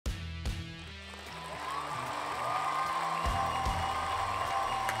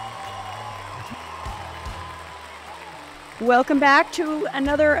Welcome back to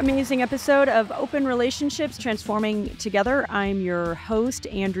another amazing episode of Open Relationships Transforming Together. I'm your host,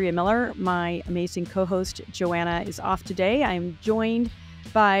 Andrea Miller. My amazing co-host, Joanna, is off today. I'm joined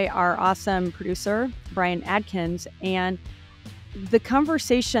by our awesome producer, Brian Adkins. And the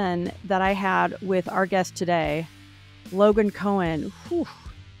conversation that I had with our guest today, Logan Cohen,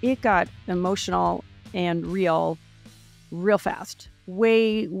 it got emotional and real fast,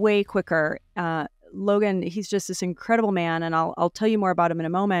 way quicker. Logan, he's just this incredible man, and I'll tell you more about him in a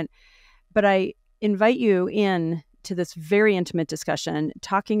moment. But I invite you in to this very intimate discussion,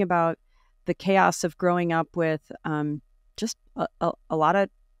 talking about the chaos of growing up with just a lot of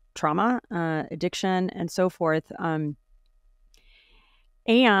trauma, addiction, and so forth. And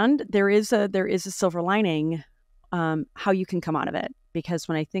there is a silver lining, how you can come out of it. Because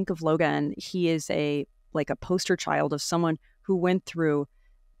when I think of Logan, he is a poster child of someone who went through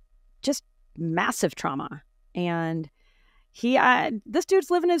just massive trauma, and this dude's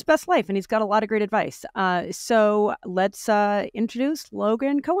living his best life, and he's got a lot of great advice. So let's introduce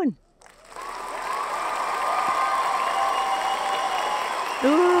Logan Cohen.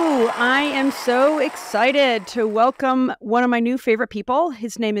 Ooh, I am so excited to welcome one of my new favorite people.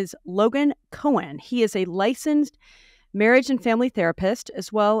 His name is Logan Cohen. He is a licensed marriage and family therapist,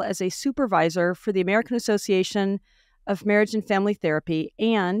 as well as a supervisor for the American Association of Marriage and Family Therapy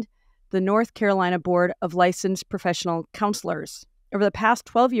and the North Carolina Board of Licensed Professional Counselors. Over the past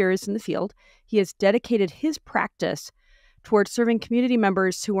 12 years in the field, he has dedicated his practice towards serving community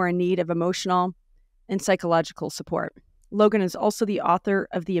members who are in need of emotional and psychological support. Logan is also the author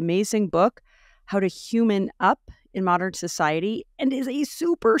of the amazing book, How to Human Up in Modern Society, and is a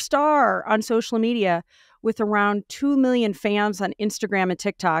superstar on social media with around 2 million fans on Instagram and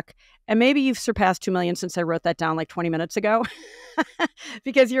TikTok. And maybe you've surpassed 2 million since I wrote that down like 20 minutes ago,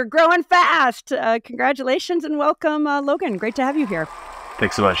 because you're growing fast. Congratulations and welcome, Logan. Great to have you here.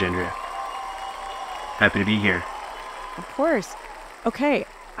 Thanks so much, Andrea. Happy to be here. Of course. Okay.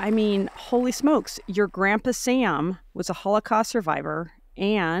 I mean, holy smokes. Your grandpa Sam was a Holocaust survivor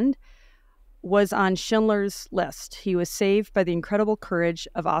and was on Schindler's List. He was saved by the incredible courage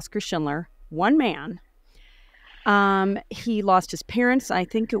of Oskar Schindler, one man. He lost his parents. I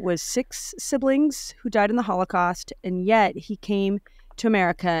think it was 6 siblings who died in the Holocaust, and yet he came to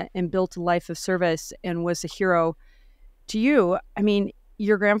America and built a life of service and was a hero to you. I mean,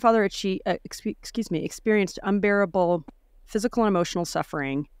 your grandfather experienced unbearable physical and emotional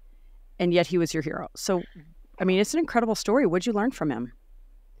suffering, and yet he was your hero. So, I mean, it's an incredible story. What'd you learn from him?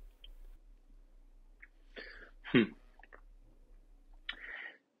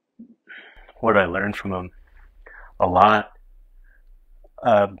 What did I learn from him? A lot.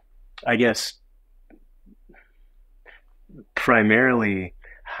 I guess primarily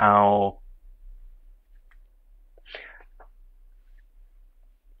how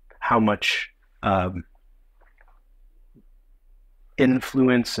much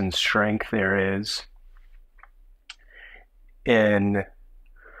influence and strength there is in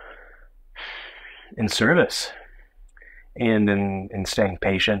service and in staying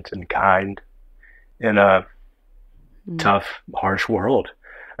patient and kind in a tough, harsh world.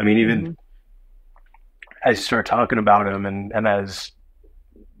 I mean, even as you start talking about him and as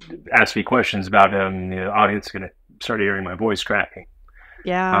ask me questions about him, the audience is going to start hearing my voice cracking.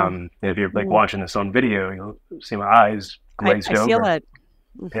 Yeah. If you're watching this on video, you'll see my eyes glazed over. I feel it.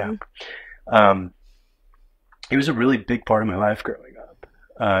 Yeah. He was a really big part of my life growing up.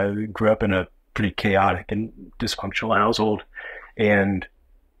 I grew up in a pretty chaotic and dysfunctional household, and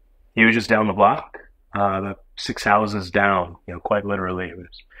he was just down the block, 6 houses down, quite literally. It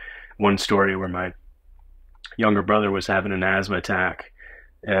was one story where my younger brother was having an asthma attack,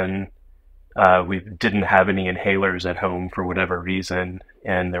 and we didn't have any inhalers at home for whatever reason,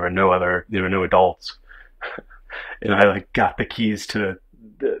 and there were no adults. And I got the keys to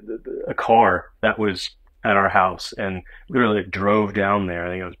a car that was at our house and literally drove down there.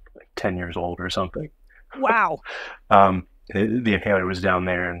 I think I was 10 years old or something. Wow. The inhaler was down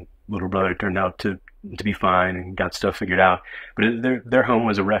there, and little brother turned out to be fine and got stuff figured out. But their home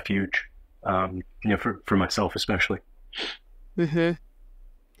was a refuge, for myself especially. Mm-hmm.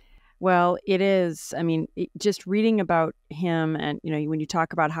 Well, it is. I mean, just reading about him, and when you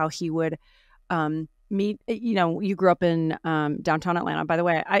talk about how he would meet. You grew up in downtown Atlanta. By the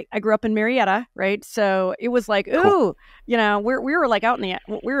way, I grew up in Marietta, right? So it was like, ooh, we were like we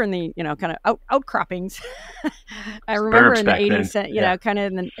were in the kind of outcroppings. I remember in the 80s, kind of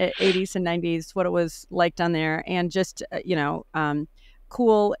in the 80s and 90s, what it was like down there, and just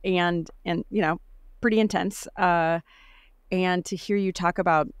cool and pretty intense. and to hear you talk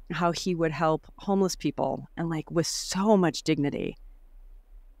about how he would help homeless people and like with so much dignity.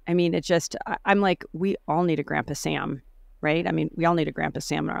 I mean, I'm like, we all need a Grandpa Sam, right? I mean, we all need a Grandpa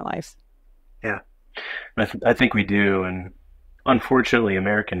Sam in our life. Yeah, I think we do. And unfortunately,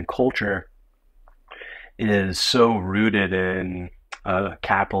 American culture is so rooted in a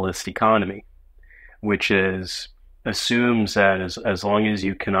capitalist economy, which assumes that as long as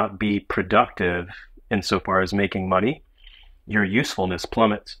you cannot be productive insofar as making money, your usefulness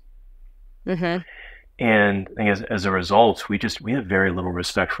plummets. Mm-hmm. And I think as a result, we have very little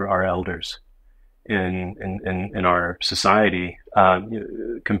respect for our elders in our society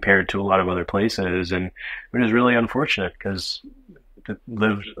compared to a lot of other places, and it is really unfortunate because they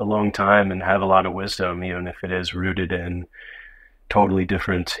lived a long time and have a lot of wisdom, even if it is rooted in totally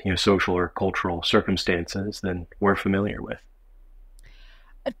different social or cultural circumstances than we're familiar with.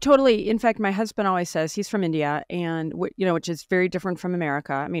 Totally. In fact, my husband always says he's from India, and which is very different from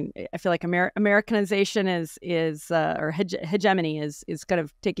America. I mean, I feel like Americanization or hegemony is kind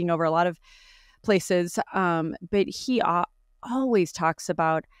of taking over a lot of places. But he always talks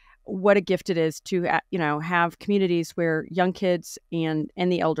about what a gift it is to have communities where young kids and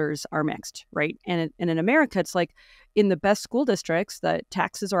the elders are mixed, right? And in America, it's like in the best school districts, the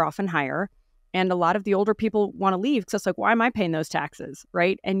taxes are often higher. And a lot of the older people want to leave because it's like, why am I paying those taxes,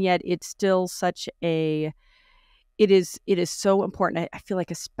 right? And yet it's still it is so important. I feel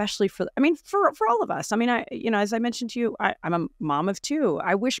like especially for all of us. I mean, as I mentioned to you, I'm a mom of two.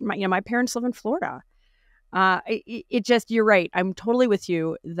 I wish my parents live in Florida. You're right. I'm totally with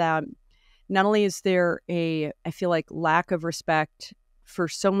you that not only is there I feel like lack of respect for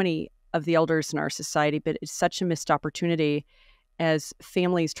so many of the elders in our society, but it's such a missed opportunity as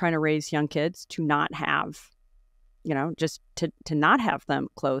families trying to raise young kids to not have, just to not have them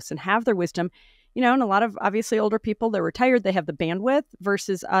close and have their wisdom, and a lot of obviously older people, they're retired, they have the bandwidth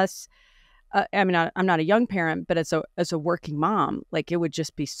versus us. I'm not a young parent, but as a working mom, like it would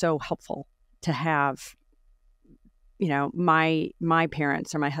just be so helpful to have, my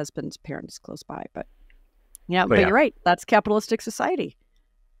parents or my husband's parents close by. But but you're right. That's capitalistic society.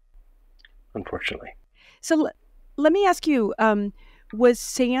 Unfortunately. So let me ask you, was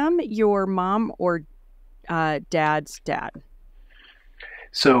Sam your mom or dad's dad?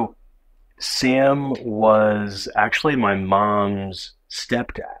 So Sam was actually my mom's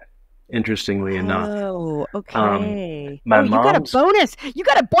stepdad, interestingly enough. Oh, okay. My you got a bonus. You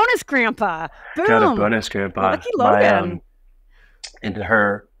got a bonus, Grandpa. Boom. Got a bonus, Grandpa. Lucky Logan. And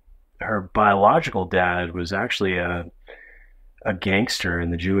her biological dad was actually a gangster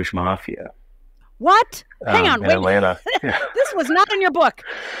in the Jewish mafia. What? Hang on, wait. Atlanta. This was not in your book.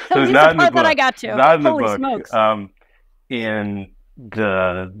 It was not in the book. That I got to. Not in the Holy book. Smokes. And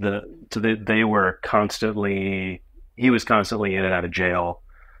they were constantly. He was constantly in and out of jail.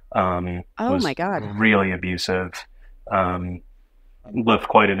 Oh my God. Really abusive. Left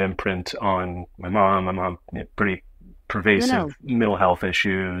quite an imprint on my mom. My mom pretty pervasive mental health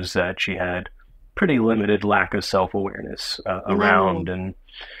issues that she had, pretty limited lack of self-awareness around, and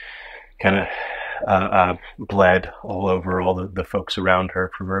kind of bled all over all the folks around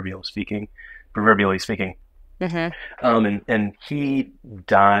her, proverbially speaking. Mm-hmm. And he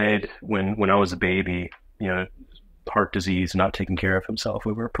died when I was a baby, heart disease, not taking care of himself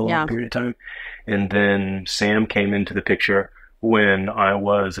over a prolonged period of time. And then Sam came into the picture when I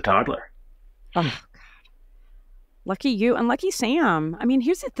was a toddler. Oh, God. Lucky you and lucky Sam. I mean,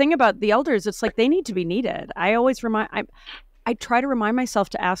 here's the thing about the elders. It's like they need to be needed. I always I try to remind myself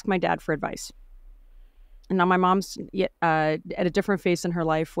to ask my dad for advice. And now my mom's at a different phase in her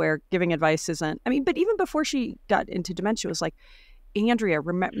life where giving advice isn't, but even before she got into dementia, it was like, Andrea,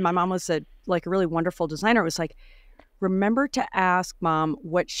 my mom was a really wonderful designer. It was like, remember to ask Mom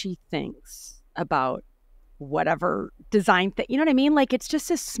what she thinks about whatever design thing. You know what I mean? Like, it's just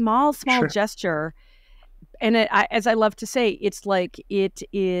a small sure. gesture. And as I love to say, it's like it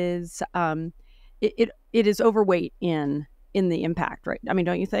is overweight in the impact, right? I mean,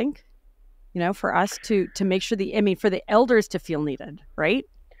 don't you think? For us to make sure for the elders to feel needed, right?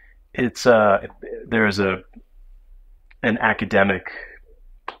 It's there's an academic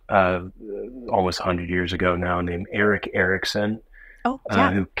almost 100 years ago now named Erik Erikson,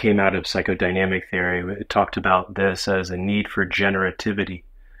 who came out of psychodynamic theory. It talked about this as a need for generativity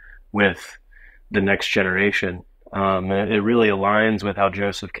with the next generation. It really aligns with how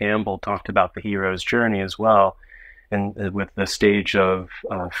Joseph Campbell talked about the hero's journey as well, and with the stage of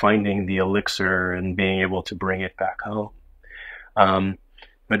finding the elixir and being able to bring it back home.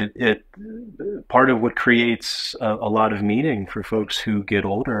 But it part of what creates a lot of meaning for folks who get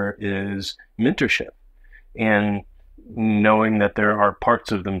older is mentorship. And knowing that there are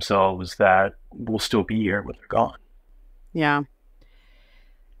parts of themselves that will still be here when they're gone. Yeah.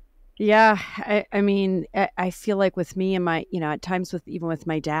 Yeah, I mean, I feel like with me and my, at times with even with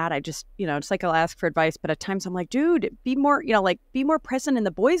my dad, I just, it's like I'll ask for advice, but at times I'm like, dude, be more, like be more present in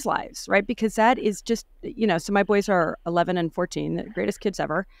the boys' lives, right? Because that is just, so my boys are 11 and 14, the greatest kids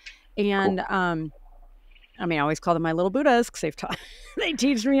ever. And Cool. I mean, I always call them my little Buddhas because they've taught, they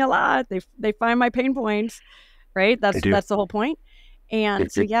teach me a lot. They find my pain points, right? They That's do. the whole point.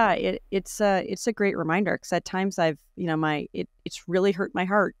 And so, yeah, it's a great reminder because at times I've, it's really hurt my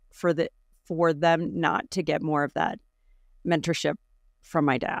heart for them not to get more of that mentorship from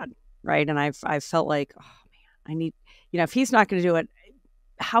my dad, right? And I've felt like, oh man, I need, if he's not going to do it,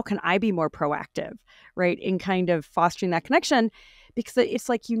 how can I be more proactive, right? In kind of fostering that connection, because it's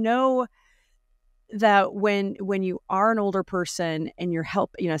like, that when you are an older person and you're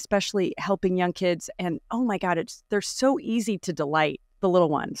especially helping young kids, and oh my God, they're so easy to delight, the little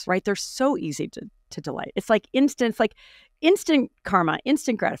ones, right? They're so easy to delight. It's like instant karma,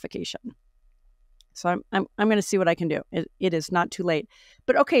 instant gratification. So I'm going to see what I can do. It is not too late.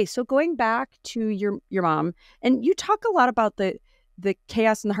 But okay, so going back to your mom, and you talk a lot about the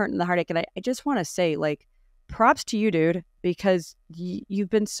chaos and the hurt and the heartache, and I just want to say, like, props to you, dude, because you've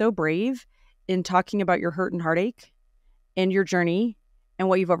been so brave in talking about your hurt and heartache and your journey and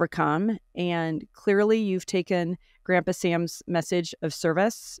what you've overcome. And clearly you've taken Grandpa Sam's message of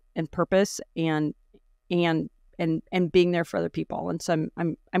service and purpose and being there for other people. And so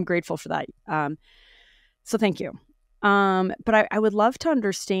I'm grateful for that. So thank you. But I would love to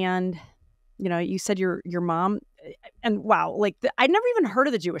understand, you said your mom, and wow, like I'd never even heard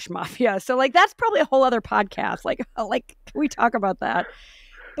of the Jewish mafia. So like, that's probably a whole other podcast. Like, can we talk about that?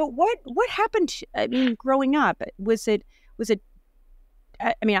 But what happened? I mean, growing up, was it?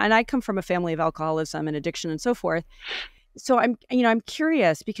 I mean, and I come from a family of alcoholism and addiction and so forth. So I'm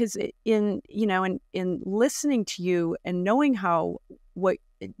curious because in listening to you and knowing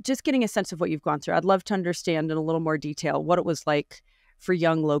just getting a sense of what you've gone through, I'd love to understand in a little more detail what it was like for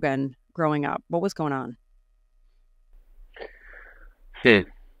young Logan growing up. What was going on?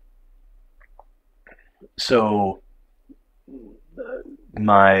 So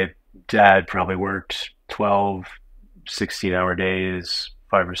my dad probably worked 12, 16-hour days,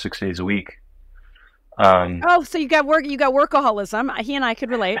 5 or 6 days a week. So you got workaholism. He and I could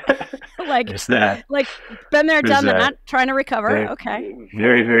relate. Like, there's that. Like, been there, done that, trying to recover. Okay.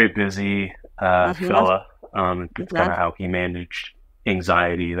 Very, very busy fella. It's kind of how he managed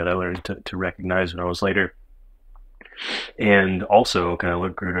anxiety that I learned to recognize when I was later. And also kind of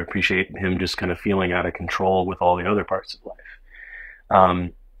look to appreciate him just kind of feeling out of control with all the other parts of life.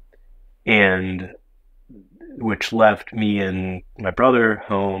 And which left me and my brother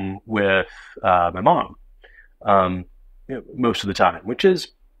home with my mom most of the time, which is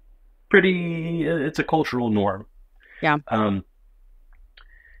it's a cultural norm. Yeah.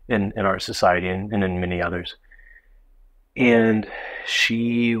 In our society and in many others. And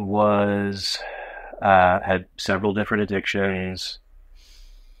she was had several different addictions.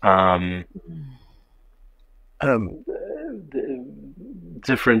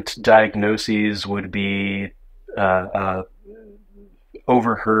 Different diagnoses would be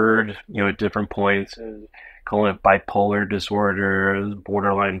overheard, at different points, calling it bipolar disorder,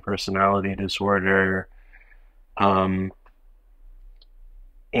 borderline personality disorder,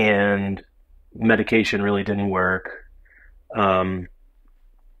 and medication really didn't work. And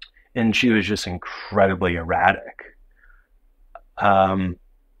she was just incredibly erratic.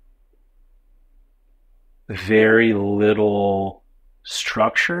 Very little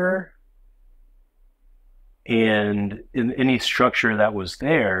structure, and in any structure that was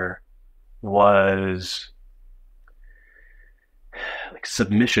there was like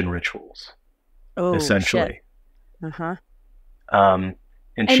submission rituals, essentially. Shit. Uh-huh.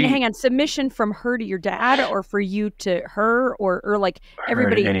 And hang on, submission from her to your dad, or for you to her, or like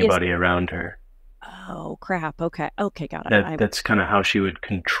everybody, anybody around her. Oh crap! Okay, got it. That's kind of how she would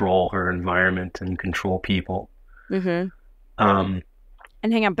control her environment and control people. Mm-hmm.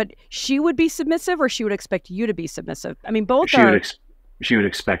 And hang on, but she would be submissive, or she would expect you to be submissive? I mean, both she would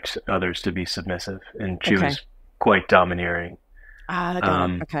expect others to be submissive, and she was quite domineering.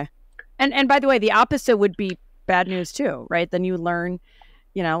 Okay. And by the way, the opposite would be bad news too, right? Then you learn,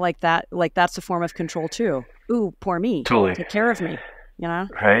 like that's a form of control too. Ooh, poor me. Totally. Take care of me.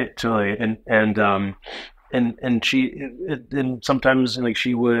 Right. Totally. And she, and sometimes like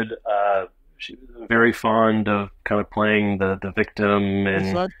she was very fond of kind of playing the victim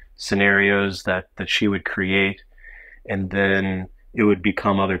in scenarios that she would create. And then it would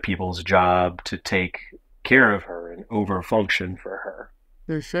become other people's job to take care of her and over function for her,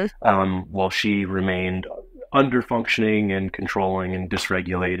 while she remained under functioning and controlling and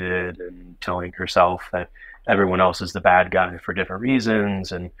dysregulated and telling herself that everyone else is the bad guy for different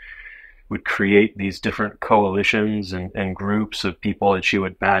reasons, and would create these different coalitions and groups of people that she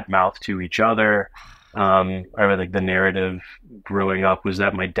would badmouth to each other. I remember like the narrative growing up was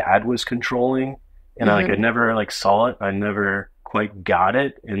that my dad was controlling, and I never like saw it. I never quite got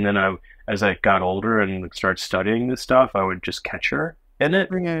it. And then as I got older and started studying this stuff, I would just catch her in it,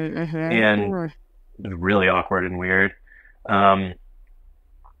 and it was really awkward and weird.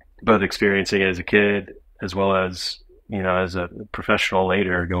 Both experiencing it as a kid as well as, you know, as a professional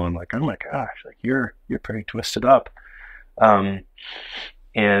later, going like, oh my gosh, like you're pretty twisted up. And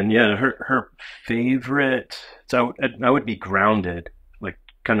yeah, her favorite, so I would be grounded, like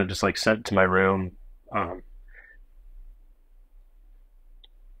kind of just like sent to my room,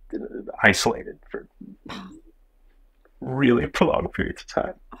 isolated for really prolonged periods of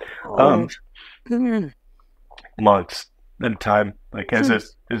time, months at a time, like as a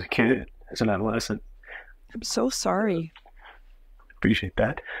kid, as an adolescent. I'm so sorry. Appreciate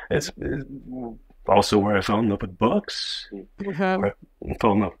that. It's also where I fell in love with books, where I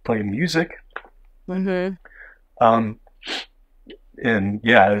fell in love with playing music. And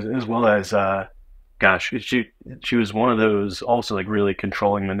yeah, as well as gosh, she was one of those also like really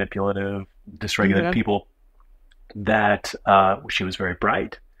controlling, manipulative, dysregulated people that she was very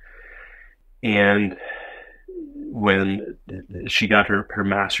bright. And when she got her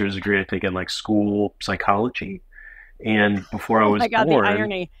master's degree, I think in like school psychology, and before I was born, the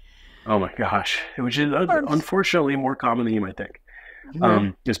irony. Oh my gosh, which is unfortunately more common than you might think.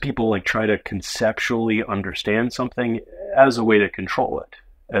 Is people like try to conceptually understand something as a way to control it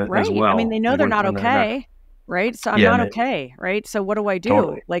as well. I mean, they know they're not okay, right? So I'm not okay, right? So what do I do?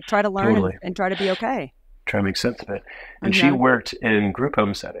 Totally. Like try to learn and try to be okay. Try to make sense of it. And she worked in group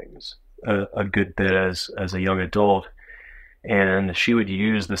home settings a good bit as a young adult, and she would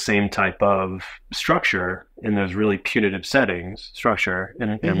use the same type of structure in those really punitive settings,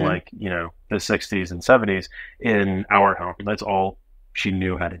 in like, you know, the 60s and 70s in our home. That's all she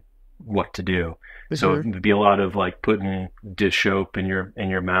knew what to do. So it would be a lot of like putting dish soap in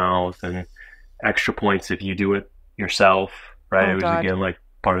your mouth, and extra points if you do it yourself, right? It was again like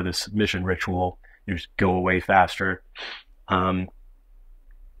part of the submission ritual. You just go away faster.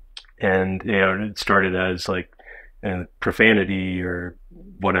 And, you know, it started as like profanity or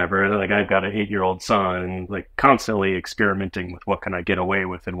whatever. Like I've got an 8-year-old son, and like constantly experimenting with what can I get away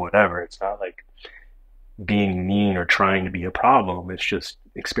with and whatever. It's not like being mean or trying to be a problem. It's just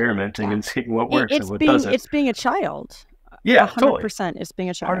experimenting and seeing what works and what doesn't. It's being a child. Yeah, 100%. Totally. It's being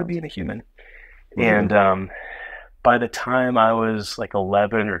a child. Part of being a human. And by the time I was like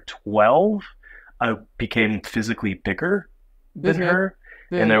 11 or 12, I became physically bigger than her.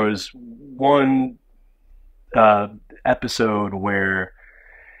 And there was one episode where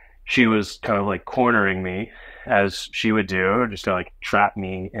she was kind of like cornering me, as she would do, just to like trap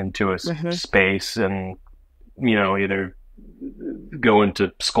me into a space, and, you know, either go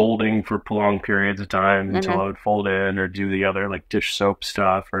into scolding for prolonged periods of time until I would fold in, or do the other like dish soap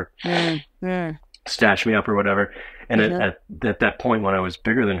stuff, or stash me up or whatever. And at that point, when I was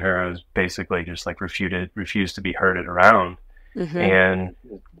bigger than her, I was basically just like refused to be herded around. And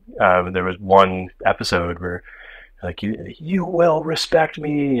there was one episode where like, you will respect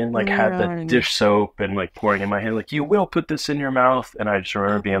me, and like had the dish soap and like pouring in my hand, like, you will put this in your mouth. And I just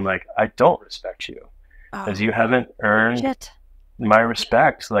remember being like, I don't respect you, because you haven't earned my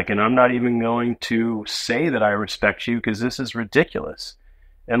respect. Like, and I'm not even going to say that I respect you, because this is ridiculous.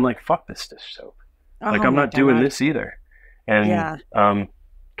 And like, fuck this dish soap. Like, I'm not doing this either. And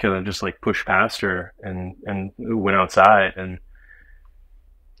kind of just like pushed past her and went outside, and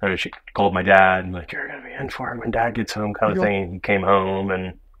she called my dad and like, you're gonna be in for it when Dad gets home, kind of thing. He came home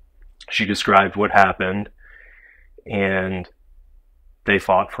and she described what happened, and they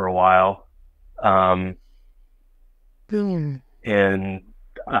fought for a while, and that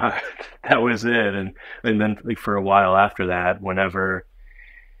was it. And then like for a while after that, whenever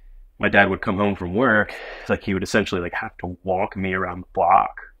my dad would come home from work, it's like he would essentially like have to walk me around the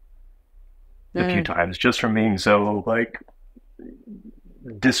block a few times, just from being so like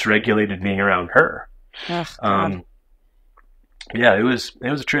dysregulated being around her. Yeah, it was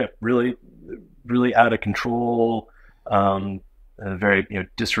a trip. Really, really out of control. A very, you know,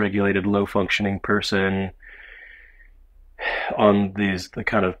 dysregulated, low functioning person on the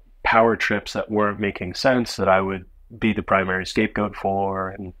kind of power trips that weren't making sense, that I would be the primary scapegoat for,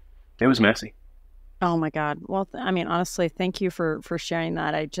 and it was messy. Oh my God. Well, I mean, honestly, thank you for sharing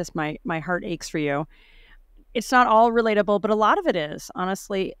that. My heart aches for you. it's not all relatable, but a lot of it is,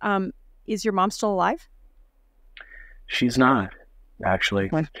 honestly. Is your mom still alive? She's not, actually.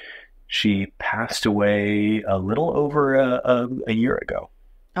 When? She passed away a little over a year ago.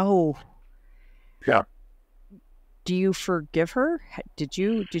 Oh, Yeah. do you forgive her? Did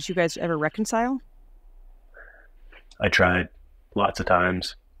you guys ever reconcile? I tried lots of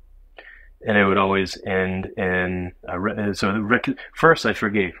times, and it would always end in first I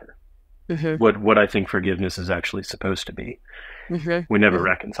forgave her. Mm-hmm. What I think forgiveness is actually supposed to be. Mm-hmm. We never Mm-hmm.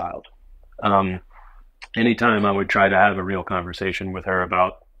 reconciled. Anytime I would try to have a real conversation with her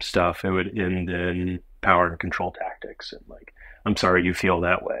about stuff, it would end in power and control tactics and like, I'm sorry you feel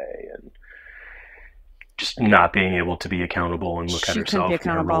that way, and just not being able to be accountable and look at She couldn't be herself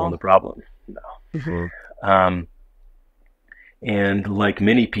and her role in accountable. the problem. No. Mm-hmm. Um, and like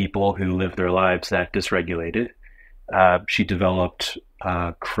many people who live their lives that dysregulated, she developed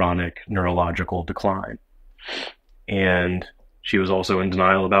chronic neurological decline. And she was also in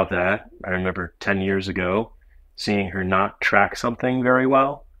denial about that. I remember 10 years ago seeing her not track something very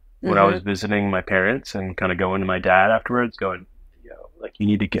well when I Mm-hmm. was visiting my parents, and kind of going to my dad afterwards going, like, you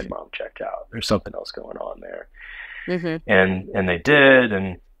need to get mom checked out. There's something else going on there. Mm-hmm. And they did,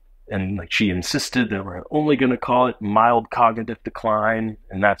 and like she insisted that we're only going to call it mild cognitive decline,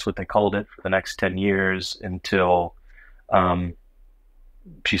 and that's what they called it for the next 10 years until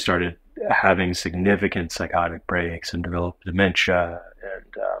she started having significant psychotic breaks and developed dementia.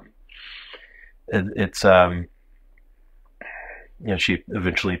 And it's she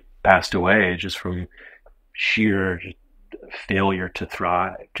eventually passed away just from sheer failure to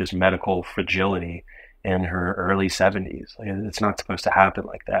thrive, just medical fragility in her early 70s. Like, it's not supposed to happen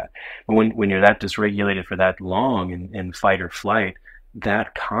like that. But when you're that dysregulated for that long in fight or flight,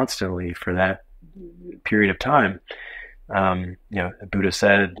 that constantly for that period of time, Buddha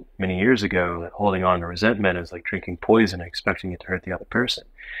said many years ago that holding on to resentment is like drinking poison and expecting it to hurt the other person.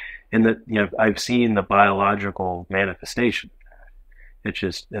 And that, I've seen the biological manifestation.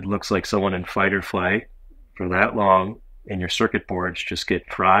 It looks like someone in fight or flight for that long, and your circuit boards just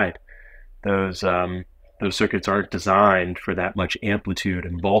get fried. Those circuits aren't designed for that much amplitude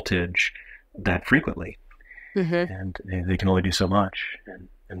and voltage that frequently. Mm-hmm. And they can only do so much,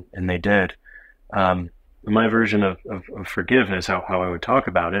 and they did. My version of forgiveness, how I would talk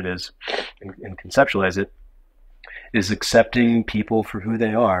about it is, and conceptualize it, is accepting people for who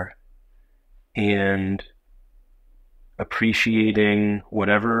they are and appreciating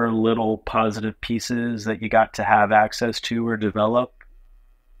whatever little positive pieces that you got to have access to or develop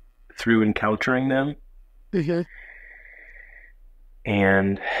through encountering them. Mm-hmm.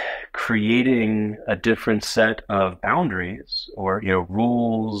 And creating a different set of boundaries or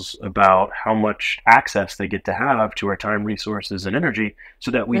rules about how much access they get to have to our time, resources, and energy,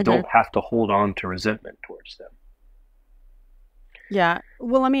 so that we Mm-hmm. don't have to hold on to resentment towards them. Yeah.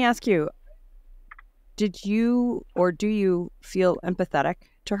 Well, let me ask you, did you or do you feel empathetic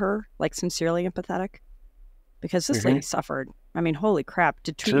to her, like sincerely empathetic? Because this lady suffered. I mean, holy crap,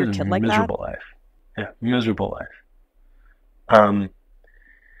 to treat your kid like that? Miserable life. Yeah, miserable life.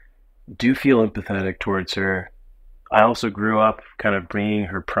 Do feel empathetic towards her. I also grew up kind of being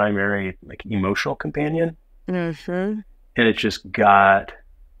her primary like emotional companion. Mm-hmm. And it just I got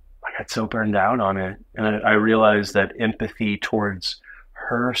so burned out on it. And I realized that empathy towards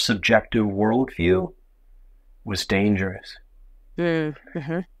her subjective worldview was dangerous.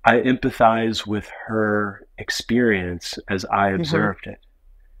 Mm-hmm. I empathize with her experience as I observed it,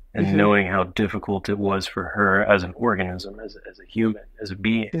 and knowing how difficult it was for her as an organism, as a human, as a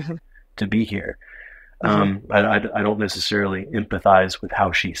being, to be here. I don't necessarily empathize with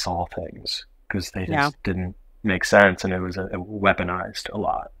how she saw things, because they just didn't make sense, and it was weaponized a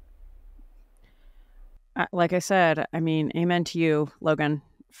lot. Like I said, I mean, amen to you, Logan,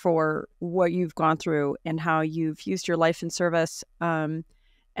 for what you've gone through and how you've used your life in service. And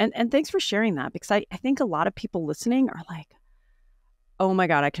thanks for sharing that, because I think a lot of people listening are like, oh my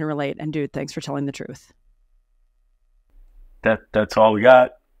God, I can relate. And dude, thanks for telling the truth. That's all we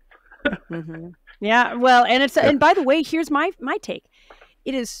got. Yeah, well, and and by the way, here's my take.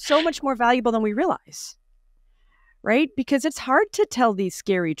 It is so much more valuable than we realize, right? Because it's hard to tell these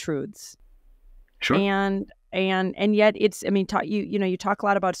scary truths. Sure. And yet it's, I mean, you talk a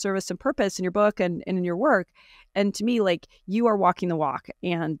lot about service and purpose in your book and in your work. And to me, like, you are walking the walk,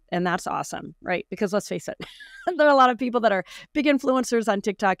 and that's awesome, right? Because let's face it, there are a lot of people that are big influencers on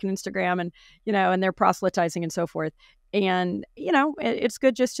TikTok and Instagram, and and they're proselytizing and so forth. And it's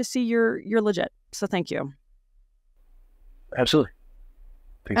good just to see you're legit. So thank you. Absolutely.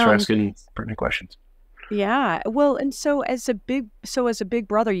 Thanks for asking pertinent questions. Yeah. Well, and so as a big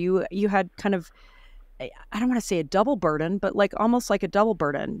brother, you had kind of I don't want to say a double burden, but like almost like a double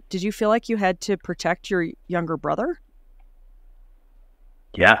burden. Did you feel like you had to protect your younger brother?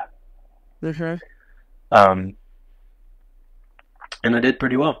 Yeah. Mm-hmm. Um, and I did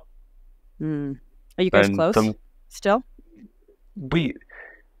pretty well. Mm. Are you guys And close still? we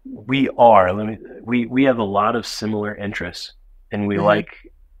we are. We have a lot of similar interests, and we Mm-hmm. like.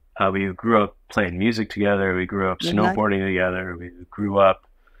 We grew up playing music together. We grew up Mm-hmm. snowboarding together. We grew up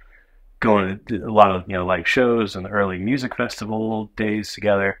going to a lot of live shows and early music festival days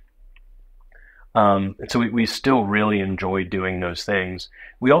together. And so we still really enjoy doing those things.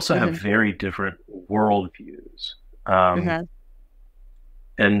 We also have Mm-hmm. very different worldviews, um, Mm-hmm.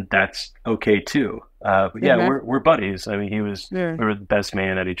 and that's okay too. But yeah, Mm-hmm. we're buddies. I mean, Yeah. we were the best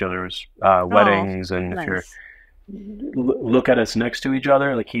man at each other's Oh, weddings, and if you're nice. look at us next to each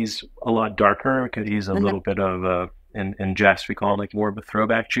other, like he's a lot darker because he's a Mm-hmm. little bit of in jest we call him like more of a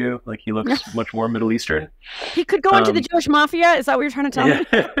throwback Jew. Like he looks much more Middle Eastern. He could go into the Um, Jewish mafia. Is that what you're trying to tell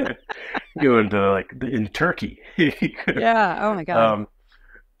yeah, me? going to like in Turkey. Yeah. Oh my God. um,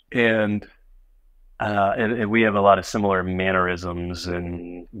 and, and we have a lot of similar mannerisms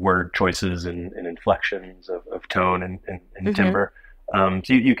and word choices and inflections of tone and Mm-hmm. timbre. So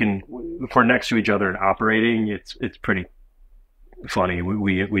you can, if we're next to each other and operating, it's pretty funny.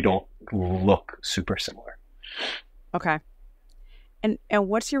 We don't look super similar. Okay. And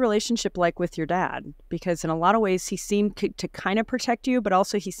what's your relationship like with your dad? Because in a lot of ways, he seemed to kind of protect you, but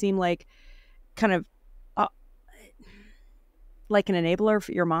also he seemed like kind of uh, like an enabler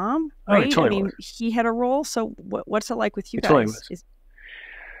for your mom, Oh, it right? I totally mean, was. he had a role. So what's it like with you It totally guys? was.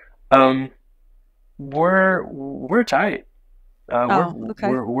 Um, we're tight. Oh, okay.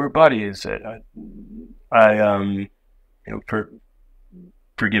 We're buddies. I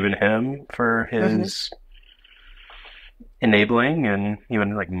forgiven him for Mm-hmm. his enabling and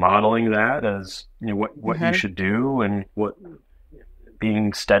even like modeling that as what you Mm-hmm. should do and what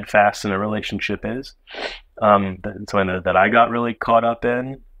being steadfast in a relationship is. That's something that I got really caught up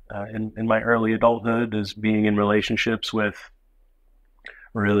in my early adulthood is being in relationships with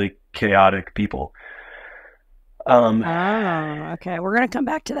really chaotic people. Oh, okay. We're gonna come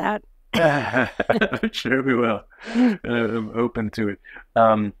back to that. I'm sure we will. I'm open to it.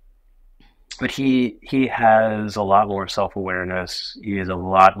 Um, but he has a lot more self awareness. He is a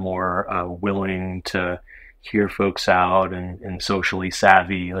lot more willing to hear folks out and socially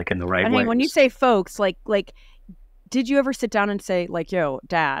savvy, like in the right I mean, when you ways. say folks, like, did you ever sit down and say, like, yo,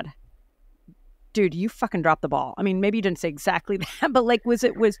 dad, dude, you fucking dropped the ball? I mean, maybe you didn't say exactly that, but like,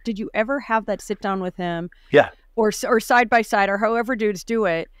 did you ever have that sit down with him Yeah, or side by side or however dudes do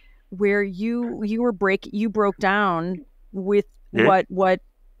it, where you broke down with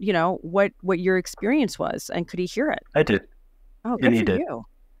yeah, what your experience was, and could he hear it? I did, Oh, and good he for did. you.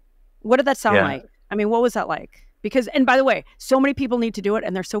 What did that sound Yeah, like? I mean, what was that like? Because, and by the way, so many people need to do it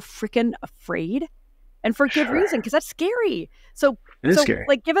and they're so freaking afraid, and for good sure. reason, because that's scary. So, It is scary.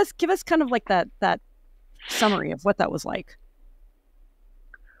 like, give us kind of like that summary of what that was like.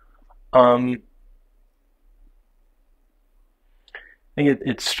 Um, I think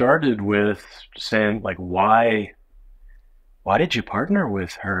it started with saying like, why did you partner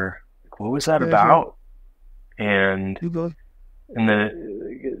with her? Like, what was that Mm-hmm. about? And You go. and then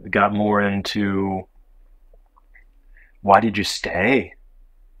it got more into why did you stay?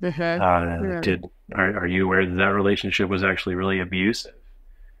 Mm-hmm. Did are you aware that that relationship was actually really abusive,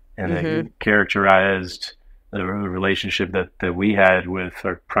 and that Mm-hmm. you characterized the relationship that we had with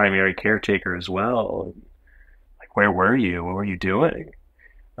our primary caretaker as well? Like, where were you? What were you doing?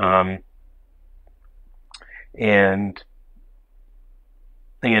 Um, and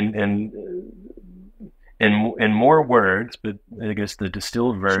and in more words, but I guess the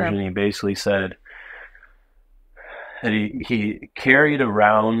distilled Sure. version, he basically said that he carried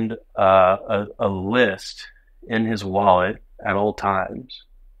around a list in his wallet at all times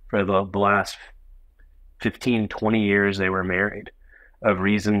for the last 15, 20 years they were married of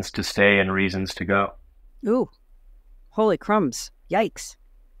reasons to stay and reasons to go. Ooh, holy crumbs! Yikes!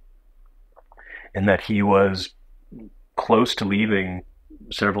 And that he was close to leaving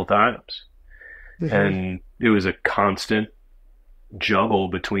several times. Mm-hmm. And it was a constant juggle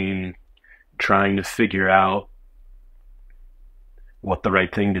between trying to figure out what the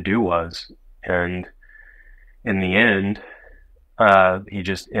right thing to do was. And in the end, he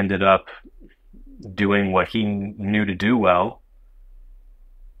just ended up doing what he knew to do well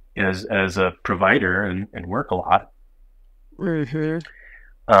as a provider and work a lot.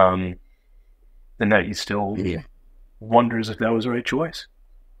 Mm-hmm. Um, and that he still Yeah. wonders if that was the right choice.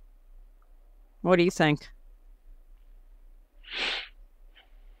 What do you think?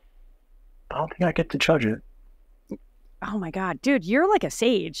 I don't think I get to judge it. Oh my God, dude, you're like a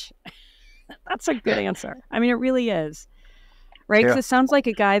sage. That's a good answer. I mean, it really is, right? Because Yeah. it sounds like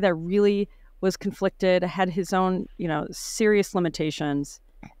a guy that really was conflicted, had his own, serious limitations.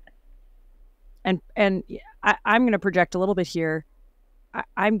 And I'm going to project a little bit here.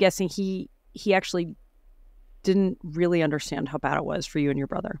 I'm guessing he actually didn't really understand how bad it was for you and your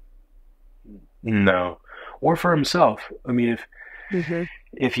brother. No. Or for himself. I mean, Mm-hmm.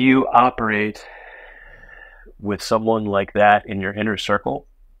 if you operate with someone like that in your inner circle,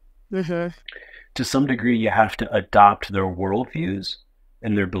 Mm-hmm. to some degree you have to adopt their worldviews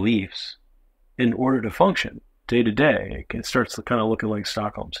and their beliefs in order to function day to day. It starts kind of looking like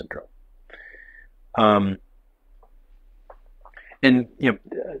Stockholm syndrome. And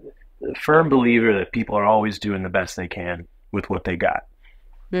firm believer that people are always doing the best they can with what they got.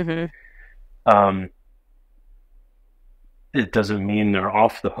 Mm-hmm. It doesn't mean they're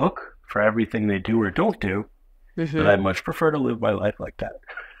off the hook for everything they do or don't do, Mm-hmm. but I much prefer to live my life like that.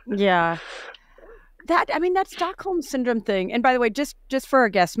 Yeah. That Stockholm syndrome thing. And by the way, just for our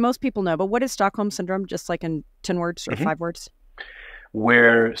guests, most people know, but what is Stockholm syndrome? Just like in 10 words or 5 words?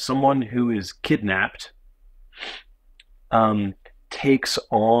 Where someone who is kidnapped takes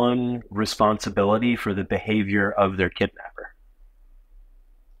on responsibility for the behavior of their kidnapper.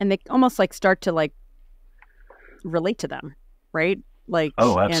 And they almost like start to like relate to them, right? Like,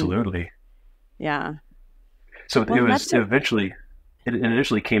 oh, absolutely. Yeah. So it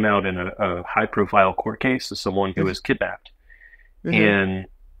initially came out in a high-profile court case of someone who was kidnapped. Mm-hmm. And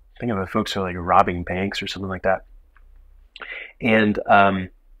I think of the folks who are like robbing banks or something like that. And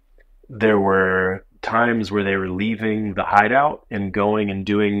there were times where they were leaving the hideout and going and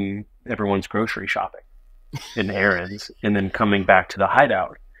doing everyone's grocery shopping and errands, and then coming back to the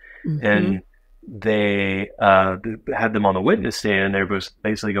hideout. Mm-hmm. And they had them on the witness stand. They were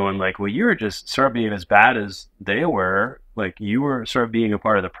basically going like, well, you were just sort of being as bad as they were. Like, you were sort of being a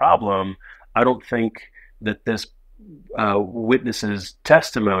part of the problem. I don't think that this witness's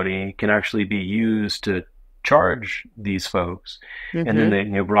testimony can actually be used to charge these folks. Mm-hmm. And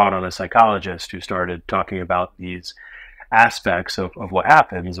then they brought on a psychologist who started talking about these aspects of what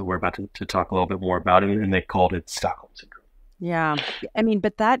happens. We're about to talk a little bit more about it, and they called it Stockholm syndrome. Yeah. I mean,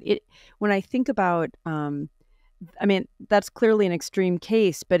 but when I think about, that's clearly an extreme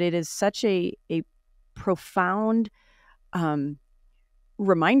case, but it is such a profound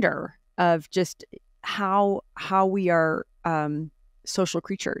reminder of just how we are social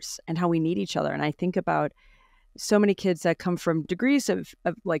creatures and how we need each other. And I think about so many kids that come from degrees of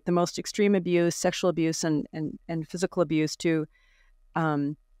like the most extreme abuse, sexual abuse and physical abuse to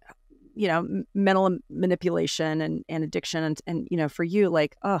mental manipulation and addiction. And for you,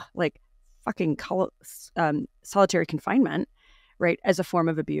 like fucking solitary confinement, right, as a form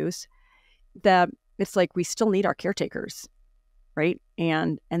of abuse, that it's like we still need our caretakers, right?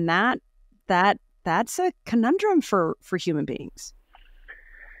 And that's a conundrum for human beings.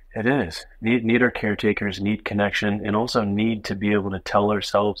 It is. Need our caretakers, need connection, and also need to be able to tell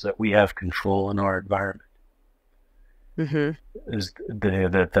ourselves that we have control in our environment. Mm-hmm.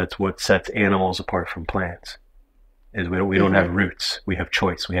 That's what sets animals apart from plants. Is we don't have roots. We have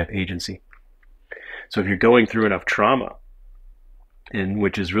choice. We have agency. So if you're going through enough trauma,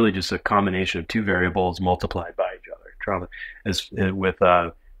 which is really just a combination of two variables multiplied by each other, trauma is with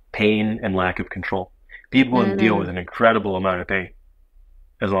pain and lack of control. People can deal with an incredible amount of pain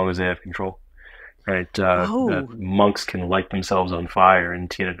as long as they have control. Right, monks can light themselves on fire in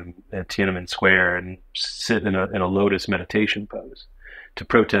Tiananmen Square and sit in a lotus meditation pose to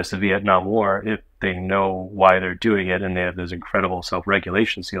protest the Vietnam War if they know why they're doing it, and they have those incredible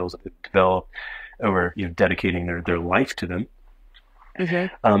self-regulation skills that they've developed over dedicating their life to them.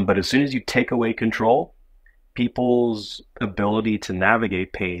 Mm-hmm. But as soon as you take away control, people's ability to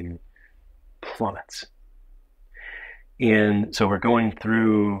navigate pain plummets. And so we're going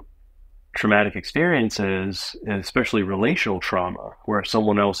through traumatic experiences, especially relational trauma, where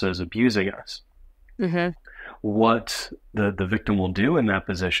someone else is abusing us. Mm-hmm. What the victim will do in that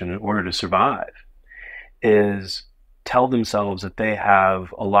position in order to survive is tell themselves that they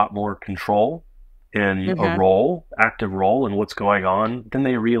have a lot more control in a active role in what's going on than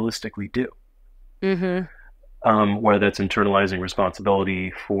they realistically do. Mm-hmm. Whether that's internalizing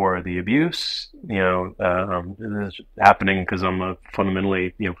responsibility for the abuse, this is happening because I'm a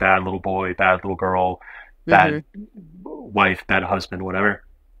fundamentally, bad little boy, bad little girl, bad wife, bad husband, whatever.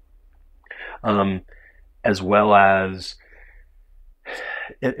 As well as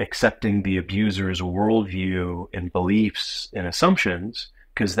accepting the abuser's worldview and beliefs and assumptions,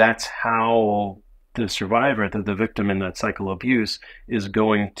 because that's how the survivor, the victim in that cycle of abuse, is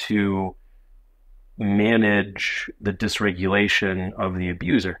going to manage the dysregulation of the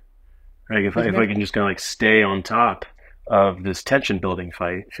abuser. Right? If Mm-hmm. I can just kind of like stay on top of this tension building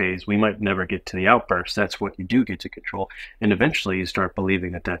phase, we might never get to the outburst. That's what you do get to control. And eventually you start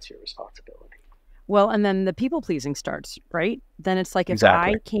believing that that's your responsibility. Well, and then the people pleasing starts, right? Then it's like, if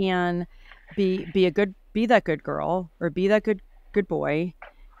Exactly. I can be that good girl or be that good boy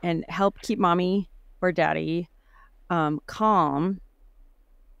and help keep mommy or daddy calm,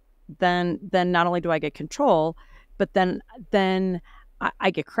 then not only do I get control, but then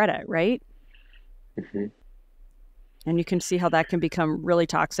I get credit, right? Mm-hmm. And you can see how that can become really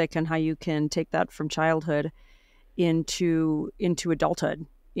toxic, and how you can take that from childhood into adulthood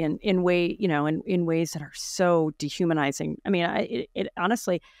in ways that are so dehumanizing. I mean, it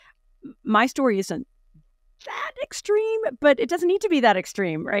honestly, my story isn't that extreme, but it doesn't need to be that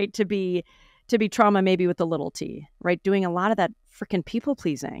extreme, right? To be trauma, maybe with a little t, right? Doing a lot of that freaking people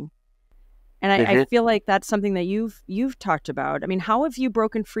pleasing. And I Mm-hmm. feel like that's something that you've talked about. I mean, how have you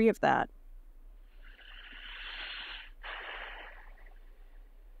broken free of that?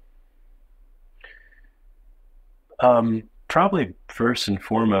 Probably first and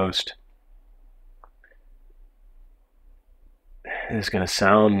foremost, it's going to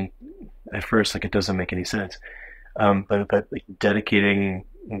sound at first like it doesn't make any sense, but like dedicating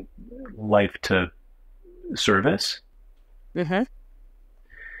life to service. Mm-hmm.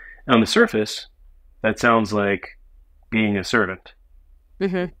 On the surface, that sounds like being a servant.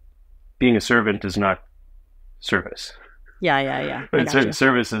 Mm-hmm. Being a servant is not service. Yeah. I But got you.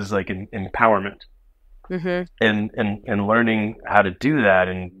 service is like an empowerment, Mm-hmm. and learning how to do that,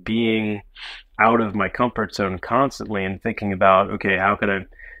 and being out of my comfort zone constantly, and thinking about, okay, how can I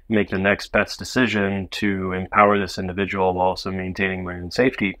make the next best decision to empower this individual while also maintaining my own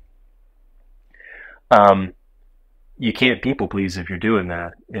safety. Um, you can't people please if you're doing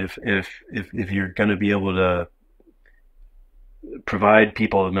that. If you're going to be able to provide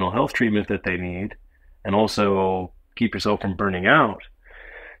people the mental health treatment that they need, and also keep yourself from burning out,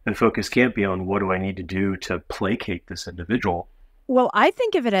 the focus can't be on what do I need to do to placate this individual. Well, I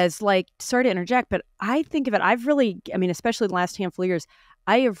think of it as, like, sorry to interject, but I think of it, I mean, especially the last handful of years,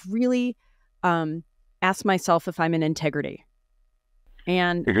 I have really asked myself if I'm in integrity.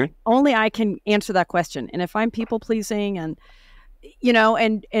 And Mm-hmm. only I can answer that question. And if I'm people pleasing and,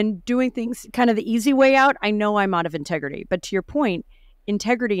 and doing things kind of the easy way out, I know I'm out of integrity. But to your point,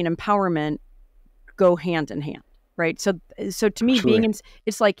 integrity and empowerment go hand in hand, right? So to me, Absolutely.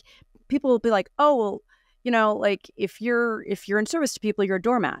 it's like, people will be like, oh, well, like, if you're in service to people, you're a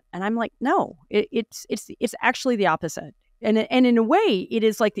doormat. And I'm like, no, it's actually the opposite. And in a way, it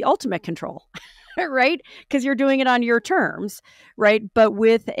is like the ultimate control, right? Because you're doing it on your terms, right? But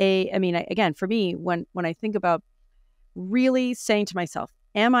I mean, again, for me, when I think about really saying to myself,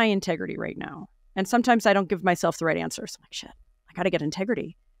 am I integrity right now? And sometimes I don't give myself the right answers. I'm like, shit, I got to get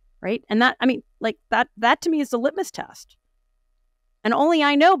integrity, right? And that, I mean, like, that to me is the litmus test. And only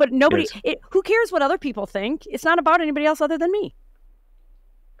I know, but nobody, Yes. who cares what other people think? It's not about anybody else other than me.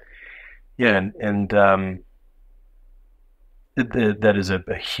 Yeah, and that is a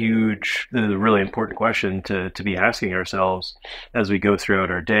huge, a really important question to be asking ourselves as we go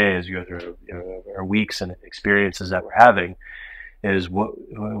throughout our day, as we go through our weeks and experiences that we're having, is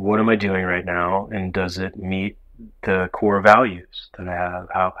what am I doing right now, and does it meet the core values that I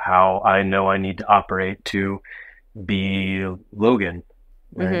have? How I know I need to operate to be Logan,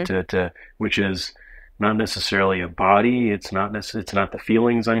 right? Mm-hmm. To which is not necessarily a body. It's not it's not the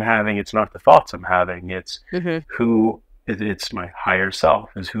feelings I'm having. It's not the thoughts I'm having. It's Mm-hmm. who it's my higher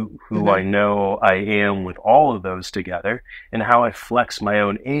self, is who Mm-hmm. I know I am with all of those together, and how I flex my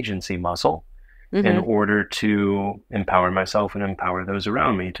own agency muscle in Mm-hmm. order to empower myself and empower those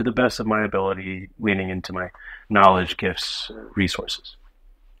around me to the best of my ability, leaning into my knowledge, gifts, resources.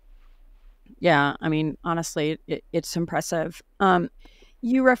 Yeah. I mean, honestly, it's impressive.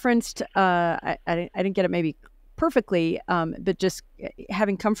 You referenced, I didn't get it maybe perfectly, but just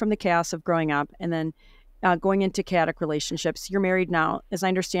having come from the chaos of growing up, and then going into chaotic relationships. You're married now, as I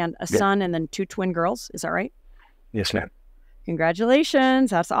understand, a Yeah. son and then two twin girls. Is that right? Yes, ma'am.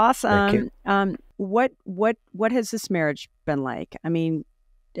 Congratulations. That's Thank you. awesome. What has this marriage been like? I mean,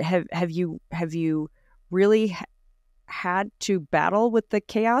 have you really had to battle with the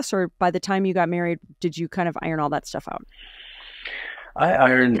chaos, or by the time you got married, did you kind of iron all that stuff out? I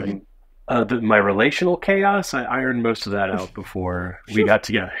ironed my relational chaos. I ironed most of that out before we Phew. got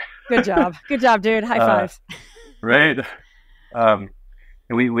together. Good job. Good job, dude. High uh, fives. right. Um,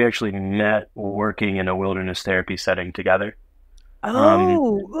 we actually met working in a wilderness therapy setting together. Um,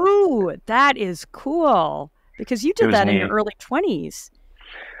 Oh, ooh, that is cool. Because you it did was that in your neat. early 20s.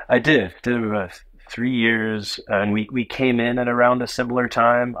 I did 3 years, and we came in at around a similar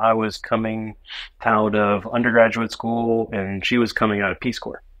time. I was coming out of undergraduate school, and she was coming out of Peace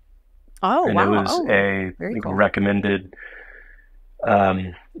Corps. Oh, And it wow. was Oh, a very cool. recommended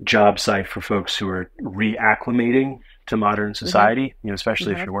job site for folks who are reacclimating to modern society,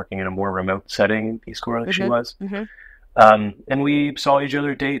 especially if you're working in a more remote setting in Peace Corps like she was. And we saw each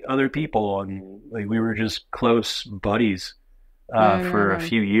other date other people, and like we were just close buddies for a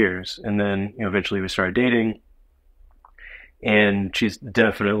few years. And then eventually we started dating, and she's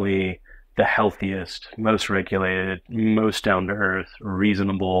definitely the healthiest, most regulated, most down to earth,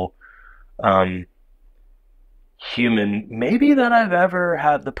 reasonable human maybe that I've ever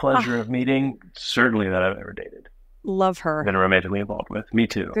had the pleasure of meeting, certainly that I've ever dated. Love her. Been romantically involved with. Me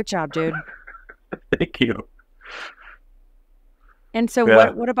too. Good job, dude. Thank you. And so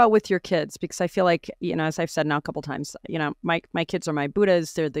what about with your kids? Because I feel like, as I've said now a couple times, my kids are my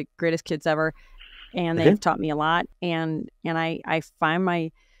Buddhas. They're the greatest kids ever. And they've taught me a lot. And I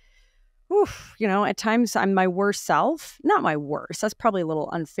find at times I'm my worst self. Not my worst. That's probably a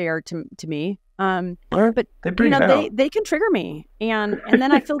little unfair to me. But they can trigger me, and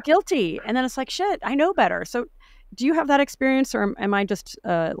then I feel guilty, and then it's like, shit, I know better. So do you have that experience, or am I just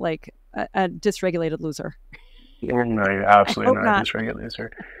like a dysregulated loser? No, you're absolutely not a dysregulated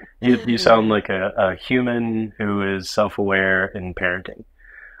loser. You sound like a human who is self-aware in parenting.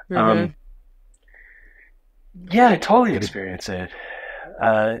 Yeah, I totally experience it.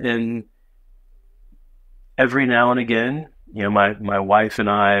 And every now and again, my wife and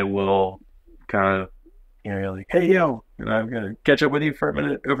I will kind of, like, hey, yo, I'm going to catch up with you for a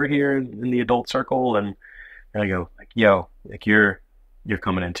minute over here in the adult circle. And I go, like, yo, like you're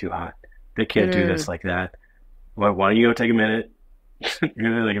coming in too hot. They can't do this like that. Why don't you go take a minute? Like,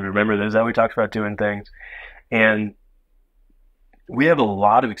 remember, this is how we talked about doing things. And we have a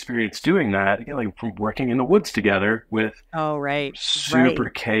lot of experience doing that, like from working in the woods together with super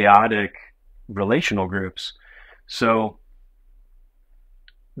chaotic relational groups. So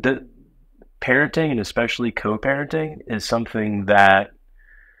the parenting, and especially co-parenting, is something that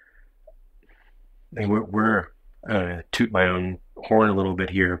we're toot my own horn a little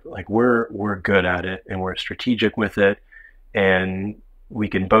bit here. Like we're good at it, and we're strategic with it, and we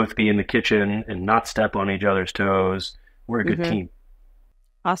can both be in the kitchen and not step on each other's toes. We're a good team.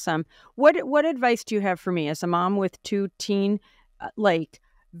 Awesome. What advice do you have for me as a mom with two teen, like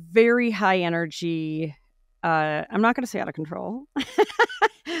very high energy? I'm not going to say out of control.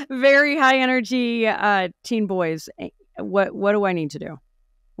 Very high energy teen boys. What do I need to do?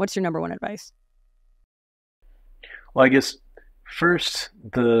 What's your number one advice? Well, I guess first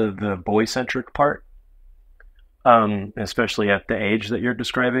the boy-centric part, especially at the age that you're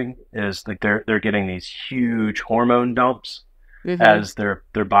describing, is like they're getting these huge hormone dumps as their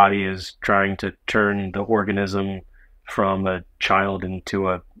body is trying to turn the organism from a child into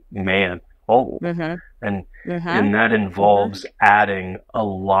a man. And that involves adding a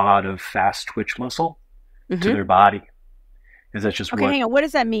lot of fast twitch muscle to their body. Is that just hang on. What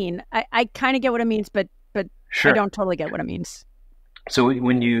does that mean? I kind of get what it means, but sure. I don't totally get what it means. So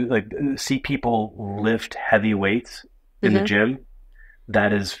when you see people lift heavy weights in the gym,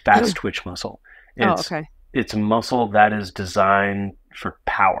 that is fast twitch muscle. It's muscle that is designed for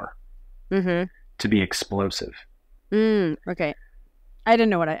power, to be explosive. Okay. I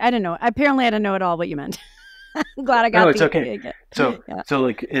didn't know Apparently I didn't know at all what you meant. I'm glad I got it's okay. So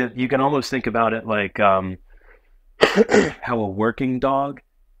like you can almost think about it like how a working dog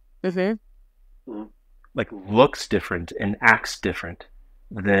like looks different and acts different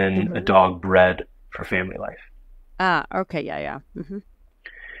than a dog bred for family life. Okay. Yeah.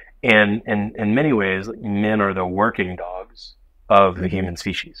 And in many ways, men are the working dogs of the human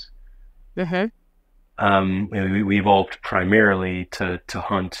species. We evolved primarily to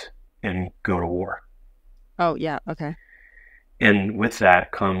hunt and go to war. Oh, yeah. Okay. And with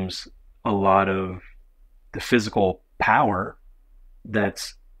that comes a lot of the physical power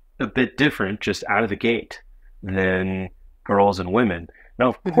that's a bit different just out of the gate than girls and women. Now,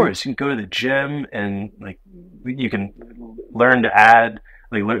 of course, you can go to the gym and like you can learn to add,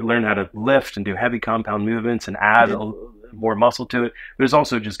 like learn how to lift and do heavy compound movements and add more muscle to it. There's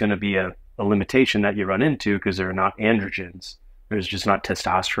also just going to be a limitation that you run into because there are not androgens. There's just not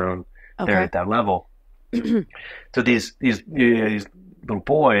testosterone there at that level. So these little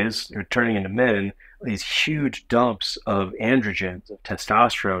boys are turning into men, these huge dumps of androgens, of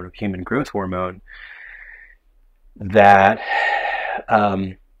testosterone, of human growth hormone that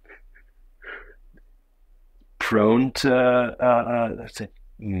prone to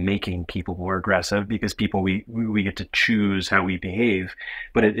making people more aggressive, because people, we get to choose how we behave,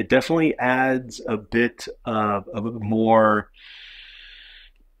 but it definitely adds a bit of more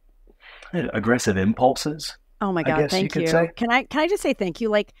aggressive impulses, Oh my I God, guess you thank could you. say. Can I just say thank you?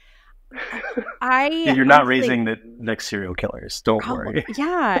 Like I You're not honestly, raising the next serial killers. Don't oh worry.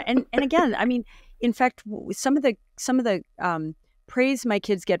 yeah, and again, I mean, in fact, some of the praise my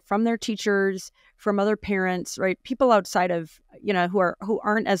kids get from their teachers, from other parents, right? People outside of, who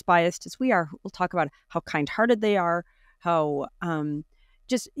aren't as biased as we are. We'll talk about how kind-hearted they are, how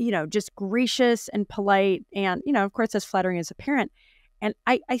just gracious and polite, and of course, as flattering as a parent. And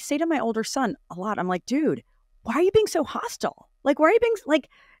I say to my older son a lot, I'm like, dude, why are you being so hostile? Like, why are you being like,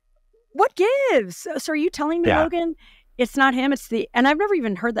 what gives? So are you telling me, Yeah, Logan, it's not him, it's and I've never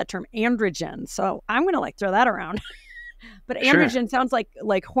even heard that term androgen. So I'm going to like throw that around. But sure. androgen sounds like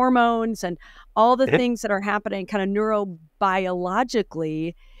hormones and all the It, things that are happening kind of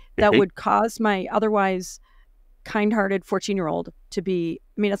neurobiologically that mhm. would cause my otherwise kind-hearted 14-year-old to be,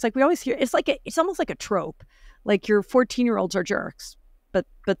 I mean, it's like we always hear, it's almost like a trope. Like your 14-year-olds are jerks. But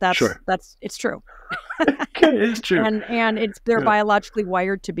Sure. that's it's true. It is true. And they're Yeah. biologically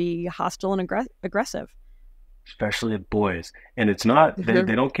wired to be hostile and aggressive. Especially boys. And it's not, Mhm.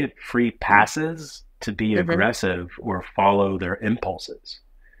 they don't get free passes to be Mhm. aggressive or follow their impulses.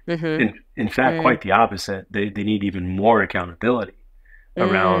 Mhm. In fact, Mm. quite the opposite. They need even more accountability Mm.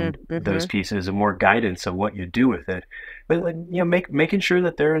 around those Mhm. pieces and more guidance of what you do with it. But like, making sure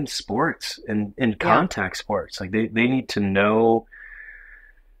that they're in sports and in Yeah. contact sports. Like they need to know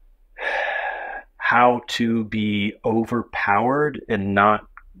how to be overpowered and not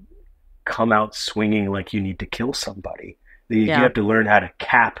come out swinging like you need to kill somebody. You Yeah. have to learn how to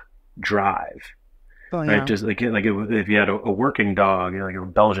cap drive, Oh right? yeah. Just like if you had a working dog, like a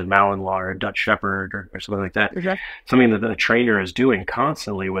Belgian Malinois or a Dutch Shepherd or something like that, Mhm. something that the trainer is doing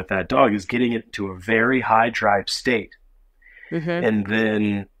constantly with that dog is getting it to a very high drive state, Mhm. and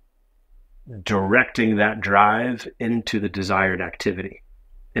then directing that drive into the desired activity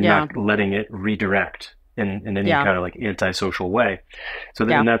and Yeah. not letting it redirect in any Yeah. kind of like antisocial way. So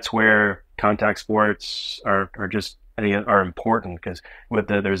Yeah. and that's where contact sports are just, I think, are important, because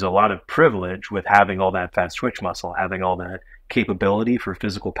there's a lot of privilege with having all that fast twitch muscle, having all that capability for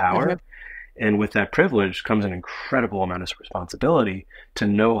physical Mhm. power. And with that privilege comes an incredible amount of responsibility to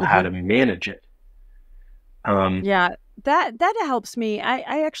know how Mhm. to manage it. Um, Yeah. That helps me.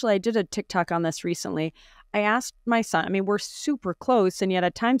 I did a TikTok on this recently. I asked my son. I mean, we're super close, and yet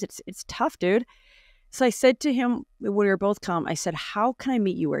at times it's tough, dude. So I said to him when we were both calm, I said, "How can I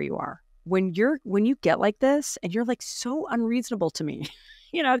meet you where you are when you get like this and you're like so unreasonable to me,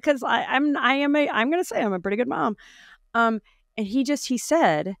 because I'm gonna say I'm a pretty good mom." Um, and he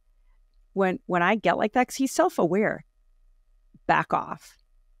said when I get like that, because he's self aware, back off,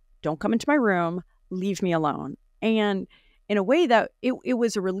 don't come into my room, leave me alone. And in a way that it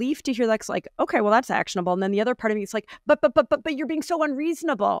was a relief to hear that, 'cause like, okay, well, that's actionable. And then the other part of me is like, but you're being so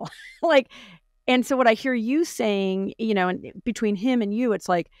unreasonable. Like, and so what I hear you saying, and between him and you, it's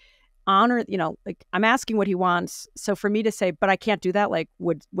like honor, like I'm asking what he wants. So for me to say, but I can't do that, like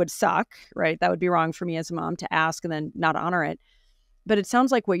would suck, right? That would be wrong for me as a mom to ask and then not honor it. But it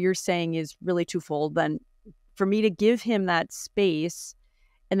sounds like what you're saying is really twofold. Then for me to give him that space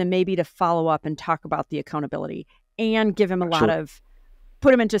and then maybe to follow up and talk about the accountability and give him a lot absolutely. of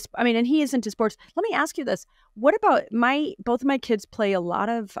put him into, I mean, and he is into sports. Let me ask you this. What about both of my kids play a lot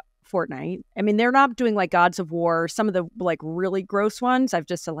of Fortnite. I mean, they're not doing like Gods of War, some of the like really gross ones. I've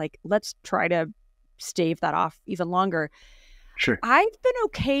just said like, let's try to stave that off even longer. Sure. I've been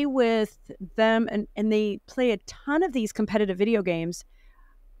okay with them, and they play a ton of these competitive video games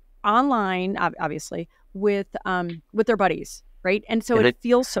online, obviously, with their buddies, right? And so it Mhm.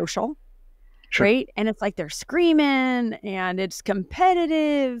 feels social, Sure. right? And it's like they're screaming and it's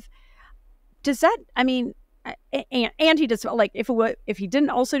competitive. Does that, I mean, and he does, like, if he didn't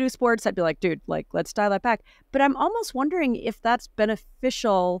also do sports, I'd be like, dude, like, let's dial that back. But I'm almost wondering if that's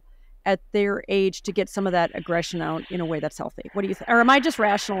beneficial at their age to get some of that aggression out in a way that's healthy. What do you think? Or am I just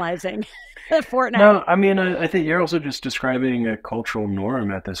rationalizing Fortnite? No, I mean, I think you're also just describing a cultural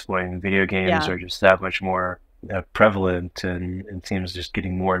norm at this point. Video games Yeah. are just that much more prevalent, and it seems just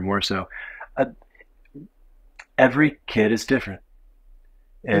getting more and more so. Uh, every kid is different,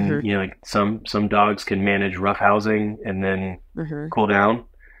 Mm-hmm. and like some dogs can manage roughhousing and then Mm-hmm. cool down.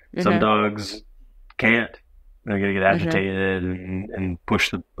 Some Mm-hmm. dogs can't. They're gonna get Mm-hmm. agitated and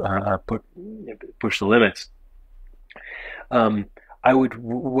push the limits. Um, I would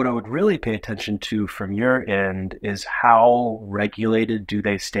what I would really pay attention to from your end is how regulated do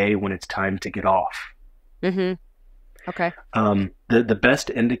they stay when it's time to get off. Mm-hmm. Okay. The best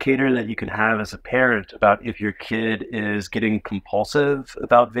indicator that you can have as a parent about if your kid is getting compulsive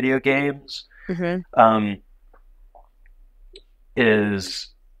about video games Mm-hmm. um, is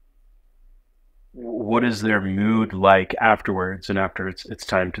what is their mood like afterwards and after it's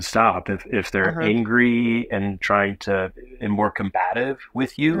time to stop. If they're Uh-huh. angry and trying to and more combative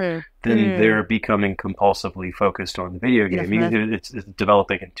with you, Mm-hmm. then Mm-hmm. they're becoming compulsively focused on the video game. It's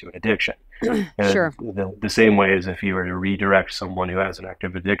developing into an addiction. Sure. The same way as if you were to redirect someone who has an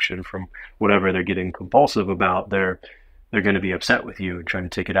active addiction from whatever they're getting compulsive about, they're going to be upset with you and trying to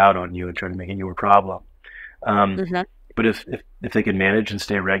take it out on you and trying to make it your problem. Um, Mm-hmm. but if they can manage and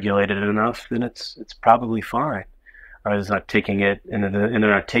stay regulated enough, then it's probably fine. Or it's not taking it, and they're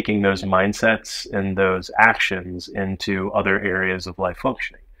not taking those mindsets and those actions into other areas of life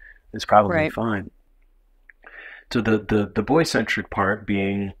functioning. It's probably Right. fine. So the boy centric part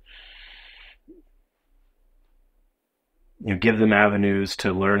being, give them avenues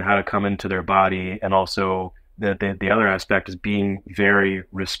to learn how to come into their body, and also the other aspect is being very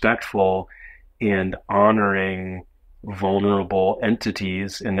respectful and honoring vulnerable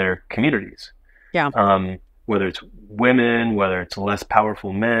entities in their communities. Yeah. Whether it's women, whether it's less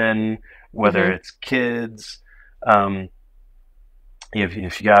powerful men, whether Mm-hmm. it's kids. Um, if you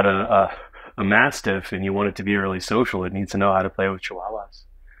got a mastiff and you want it to be really social, it needs to know how to play with chihuahuas.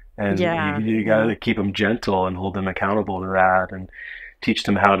 And Yeah. you got Yeah. to keep them gentle and hold them accountable to that, and teach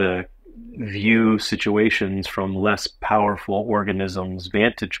them how to view situations from less powerful organisms'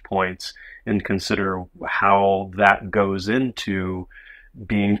 vantage points and consider how that goes into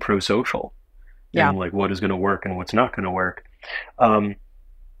being pro-social Yeah. and like what is going to work and what's not going to work. Um,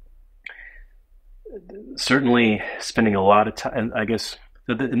 Certainly spending a lot of time, I guess,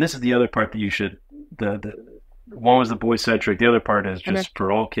 and this is the other part that you should, the one was the boy centric, the other part is Okay. just for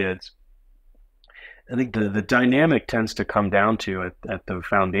all kids. I think the dynamic tends to come down to at the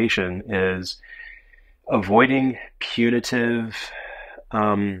foundation is avoiding punitive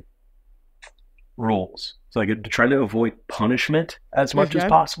um, rules. So like trying to avoid punishment as much as Mm-hmm.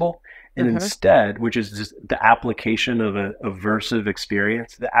 possible. And Mm-hmm. instead, which is just the application of a aversive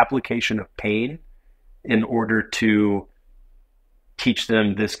experience, the application of pain in order to teach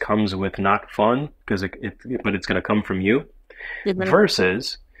them this comes with not fun, because but it's going to come from you, Mm-hmm.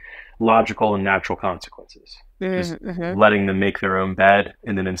 versus logical and natural consequences. Just Mm-hmm. letting them make their own bed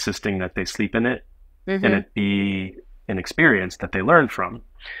and then insisting that they sleep in it and Mm-hmm. it be an experience that they learn from.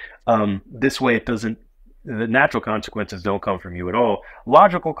 This way, it doesn't. The natural consequences don't come from you at all.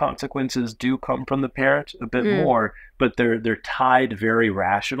 Logical consequences do come from the parent a bit Mm-hmm. more, but they're tied very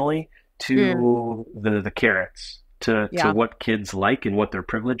rationally Mm-hmm. to the carrots, to Yeah. what kids like and what their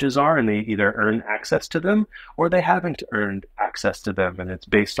privileges are, and they either earn access to them or they haven't earned access to them, and it's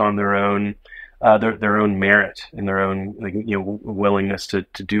based on their own merit and their own willingness to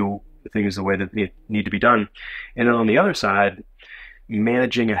do things the way that they need to be done. And then on the other side,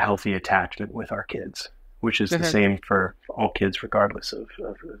 managing a healthy attachment with our kids, which is the Mm-hmm. same for all kids regardless of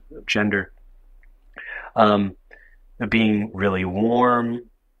gender. Um, Being really warm,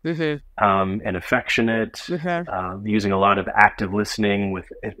 Mm-hmm. and affectionate, Mm-hmm. using a lot of active listening with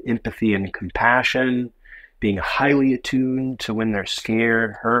empathy and compassion, being highly attuned to when they're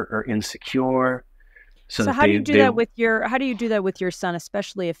scared, hurt, or insecure, so So that how do you do they that with your son,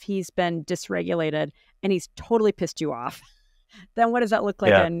 especially if he's been dysregulated and he's totally pissed you off? Then what does that look like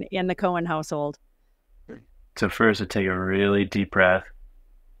yeah. in the Cohen household? So first, I take a really deep breath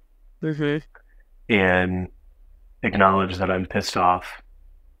Mm-hmm. and acknowledge that I'm pissed off,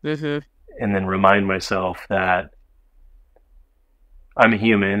 Mm-hmm. and then remind myself that I'm a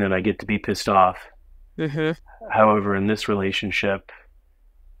human and I get to be pissed off. Mm-hmm. However, in this relationship,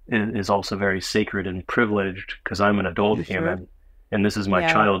 it is also very sacred and privileged because I'm an adult Mm-hmm. human and this is my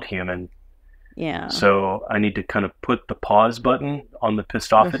Yeah. child human. Yeah. So I need to kind of put the pause button on the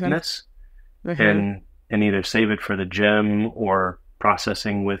pissed Mm-hmm. offedness Mm-hmm. and either save it for the gym or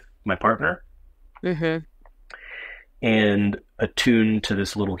processing with my partner, Mm-hmm. and attune to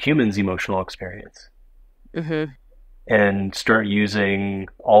this little human's emotional experience Mm-hmm. and start using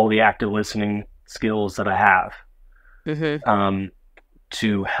all the active listening skills that I have, Mm-hmm.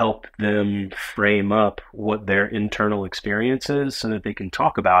 to help them frame up what their internal experience is so that they can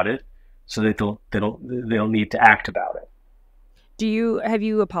talk about it, so that they'll need to act about it. Have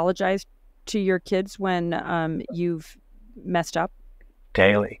you apologized to your kids when you've messed up?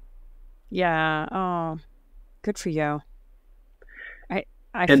 Daily. Yeah. Oh, good for you. I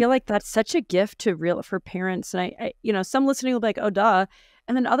And feel like that's such a gift for parents. And some listening will be like, oh, duh.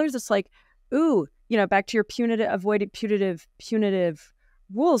 And then others, it's like, ooh, back to your punitive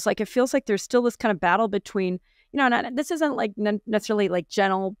rules. Like, it feels like there's still this kind of battle between, this isn't like necessarily like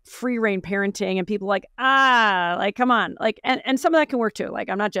gentle free reign parenting and people like, like, come on, like, and some of that can work too. Like,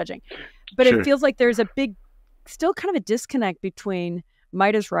 I'm not judging, but Sure. it feels like there's a big, still kind of a disconnect between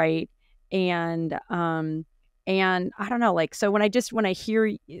might is right and I don't know, like, so when I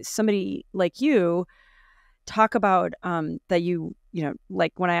hear somebody like you talk about that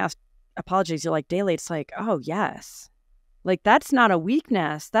like when I asked apologies, you're like daily, it's like, oh yes. Like, that's not a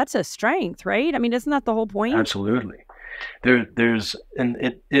weakness. That's a strength, right? I mean, isn't that the whole point? Absolutely. And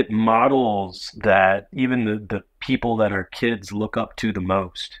it models that even the people that our kids look up to the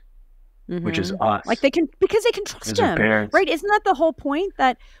most, which is us. Like because they can trust him, right? Isn't that the whole point?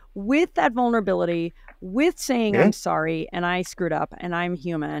 That with that vulnerability, with saying I'm sorry and I screwed up and I'm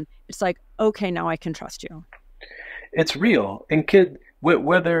human, it's like, okay, now I can trust you. It's real. And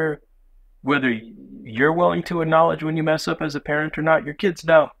whether you're willing to acknowledge when you mess up as a parent or not, your kids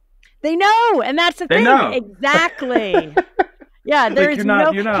know. They know, and that's the thing. Know. Exactly. Yeah, there is you're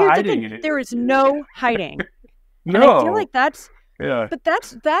not hiding it. There is no hiding. No. And I feel like that's yeah. But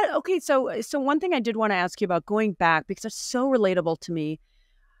that's that. Okay, so one thing I did want to ask you about, going back, because it's so relatable to me.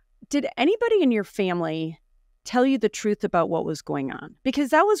 Did anybody in your family tell you the truth about what was going on? Because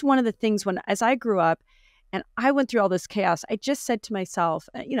that was one of the things as I grew up and I went through all this chaos, I just said to myself,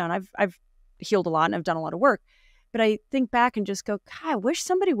 and I've healed a lot and I've done a lot of work, but I think back and just go, God, I wish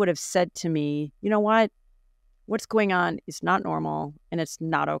somebody would have said to me, you know what's going on is not normal and it's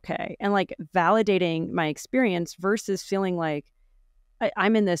not okay. And like validating my experience versus feeling like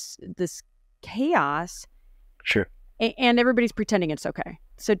I'm in this chaos. Sure. And everybody's pretending it's okay.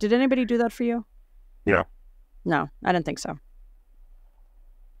 So did anybody do that for you? Yeah. No, I didn't think so.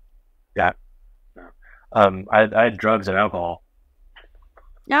 Yeah. No. I had drugs and alcohol.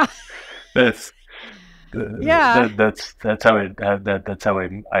 Yeah. That's how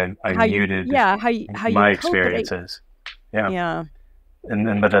I muted my experiences. Yeah. And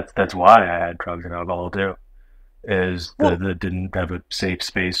then, but that's why I had drugs and alcohol too, is that didn't have a safe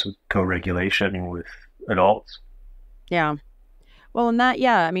space with co-regulation with adults. Yeah. Well, and that,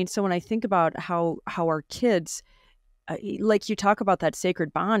 yeah, I mean, so when I think about how our kids, like you talk about that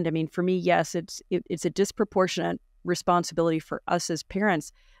sacred bond, I mean, for me, yes, it's a disproportionate responsibility for us as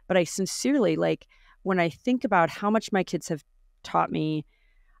parents, but I sincerely, like, when I think about how much my kids have taught me,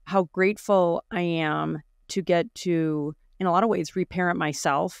 how grateful I am to get to, in a lot of ways, reparent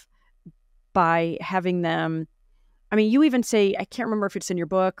myself by having them. I mean, you even say, I can't remember if it's in your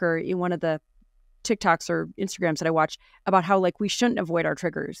book or in one of the TikToks or Instagrams that I watch, about how like we shouldn't avoid our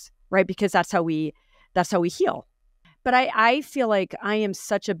triggers, right? Because that's how we heal. But I feel like I am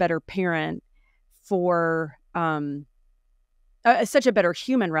such a better parent for, such a better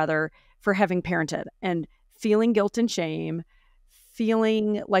human rather, for having parented and feeling guilt and shame,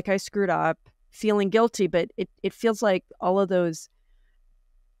 feeling like I screwed up, feeling guilty. But it feels like all of those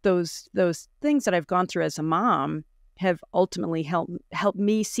things that I've gone through as a mom have ultimately helped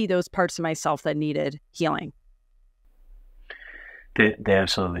me see those parts of myself that needed healing. They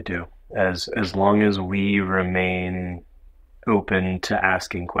absolutely do. As long as we remain open to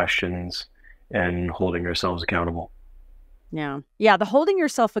asking questions and holding ourselves accountable. Yeah. Yeah. The holding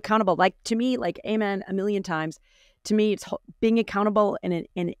yourself accountable, like to me, like amen a million times, to me, it's being accountable and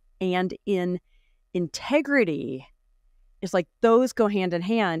in integrity. It's like those go hand in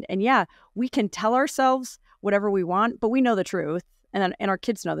hand. And yeah, we can tell ourselves whatever we want, but we know the truth, and our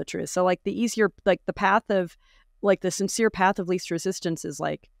kids know the truth. So like the easier, like the path of, like the sincere path of least resistance is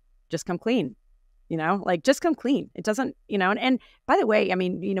like, just come clean, like just come clean. It doesn't, and by the way, I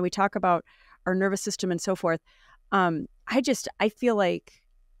mean, we talk about our nervous system and so forth. I feel like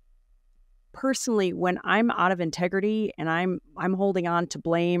personally, when I'm out of integrity and I'm holding on to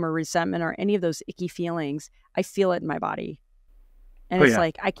blame or resentment or any of those icky feelings, I feel it in my body. And it's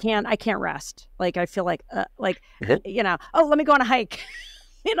like, I can't rest. Like, I feel like, let me go on a hike.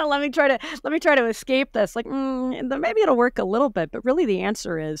 Let me try to escape this. Like, maybe it'll work a little bit, but really the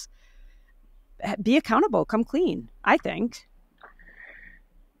answer is be accountable, come clean, I think.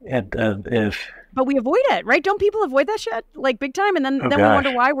 And but we avoid it, right? Don't people avoid that shit like big time? And then we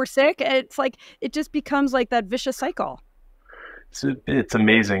wonder why we're sick. It's like, it just becomes like that vicious cycle. It's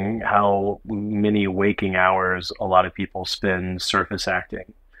amazing how many waking hours a lot of people spend surface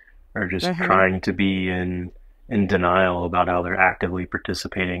acting, or just trying to be in denial about how they're actively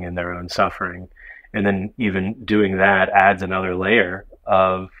participating in their own suffering. And then even doing that adds another layer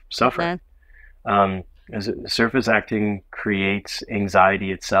of suffering. Surface acting creates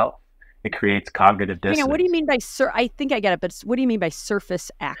anxiety itself. It creates cognitive dissonance. What do you mean by I think I get it, but what do you mean by surface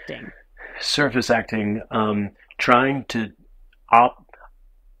acting? Surface acting,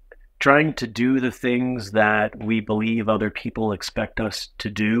 trying to do the things that we believe other people expect us to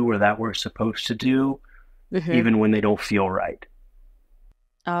do or that we're supposed to do, Mm-hmm. even when they don't feel right.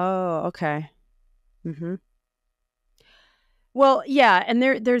 Oh, okay. Mm-hmm. Well, yeah, and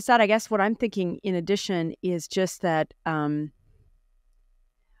there's that. I guess what I'm thinking in addition is just that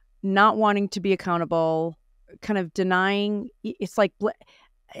not wanting to be accountable, kind of denying. It's like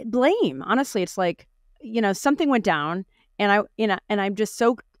blame. Honestly, it's like something went down, and and I'm just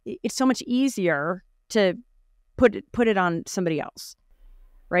so. It's so much easier to put it on somebody else,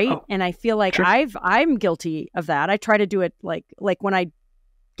 right? Oh, And I feel like sure. I'm guilty of that. I try to do it like when I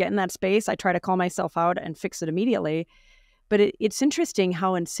get in that space, I try to call myself out and fix it immediately. But it's interesting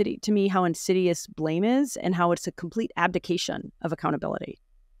how insidious blame is, and how it's a complete abdication of accountability.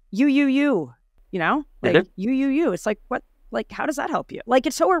 Like Mhm. you. It's like, what? Like, how does that help you? Like,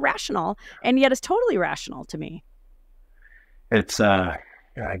 it's so irrational, and yet it's totally rational to me. It's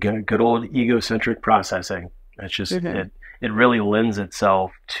good old egocentric processing. It's just Mm-hmm. it really lends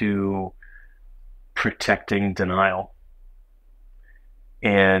itself to protecting denial.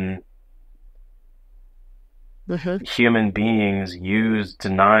 And Mm-hmm. human beings use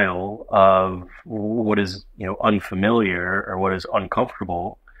denial of what is, unfamiliar or what is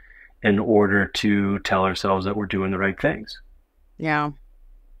uncomfortable in order to tell ourselves that we're doing the right things. Yeah.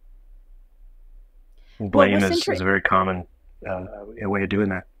 Well, Blame is a very common way of doing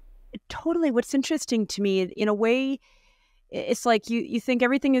that. totally. What's interesting to me, in a way, it's like you think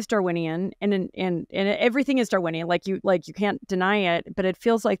everything is Darwinian, and everything is Darwinian. Like you can't deny it, but it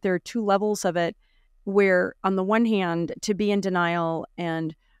feels like there are two levels of it, where on the one hand, to be in denial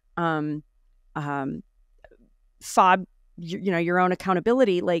and um um fob your own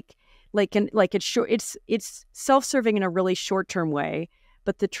accountability, like it's short, it's self-serving in a really short-term way.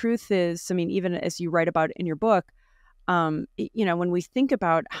 But the truth is, I mean, even as you write about in your book, when we think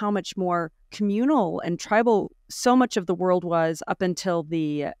about how much more communal and tribal so much of the world was up until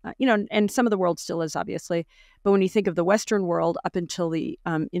and some of the world still is, obviously, but when you think of the Western world up until the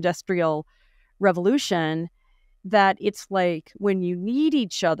Industrial Revolution, that it's like when you need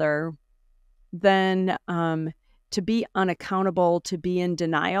each other, then to be unaccountable, to be in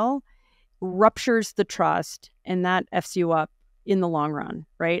denial, ruptures the trust, and that F's you up in the long run,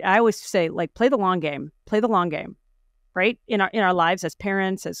 right? I always say, like, play the long game, right? In our lives, as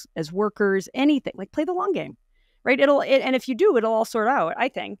parents, as workers, anything, like, play the long game, right? And if you do, it'll all sort out, I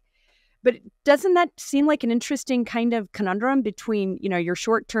think. But doesn't that seem like an interesting kind of conundrum between, your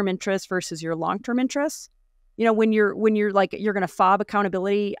short-term interests versus your long-term interests? When you're like, you're going to fob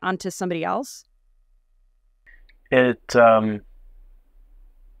accountability onto somebody else. It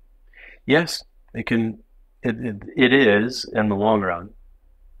Yes, it can. It is in the long run.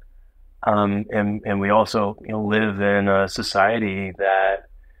 And we also live in a society that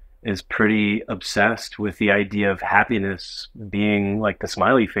is pretty obsessed with the idea of happiness being like the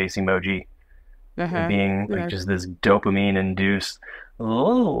smiley face emoji, and Uh-huh. being like Yeah. just this dopamine induced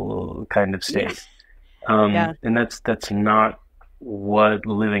kind of Yeah. state. Yeah. And that's not what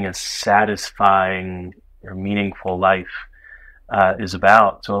living a satisfying or meaningful life is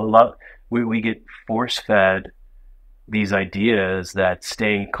about. So we get force fed these ideas that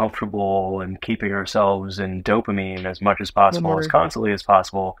staying comfortable and keeping ourselves in dopamine as much as possible, as constantly as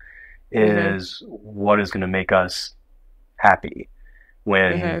possible, Mm-hmm. is what is going to make us happy,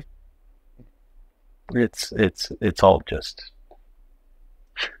 when Mm-hmm. it's all just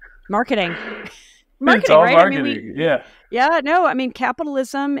Marketing. it's Marketing, all right? I mean, marketing. Yeah. yeah, no, I mean,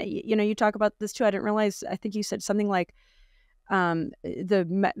 capitalism, you talk about this too. I didn't realize, I think you said something like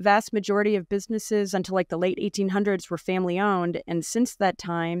the vast majority of businesses until like the late 1800s were family owned. And since that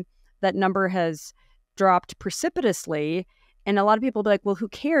time, that number has dropped precipitously. And a lot of people will be like, well, who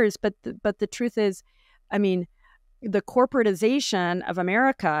cares? But the truth is, I mean, the corporatization of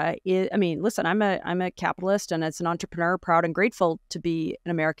America is, I mean, listen, I'm a capitalist, and as an entrepreneur, proud and grateful to be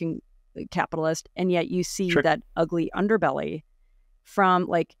an American capitalist. And yet you see Sure. that ugly underbelly from,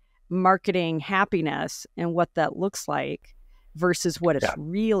 like, marketing happiness and what that looks like versus what it's Yeah.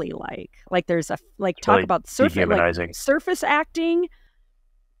 really like. Like, there's It's talk really about dehumanizing. surface acting.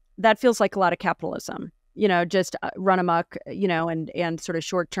 That feels like a lot of capitalism, just run amok, and sort of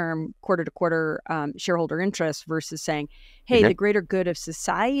short-term, quarter-to-quarter shareholder interest, versus saying, hey, Mhm. the greater good of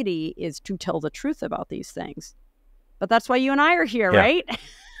society is to tell the truth about these things. But that's why you and I are here, Yeah. right?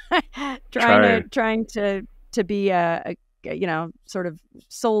 trying to Try. trying to to be sort of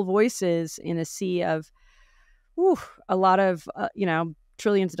soul voices in a sea of a lot of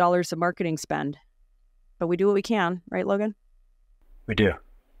trillions of dollars of marketing spend. But we do what we can, right, Logan? We do.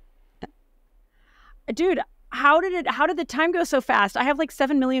 Dude, how did the time go so fast? I have like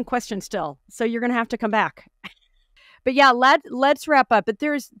 7 million questions still. So you're going to have to come back. But yeah, let's wrap up. But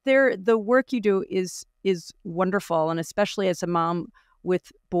the work you do is wonderful, and especially as a mom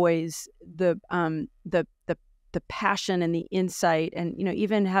with boys, the passion and the insight, and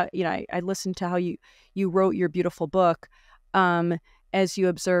even how I listened to how you wrote your beautiful book, as you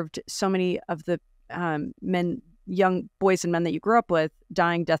observed so many of the young boys and men that you grew up with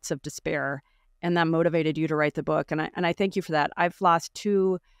dying deaths of despair, and that motivated you to write the book. And I thank you for that. I've lost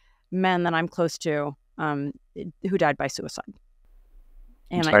 2 men that I'm close to who died by suicide.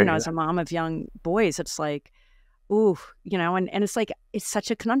 And as a mom of young boys, it's like, ooh, and it's like, it's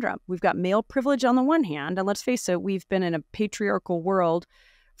such a conundrum. We've got male privilege on the one hand, and let's face it, we've been in a patriarchal world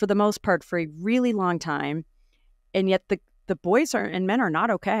for the most part for a really long time, and yet the boys and men are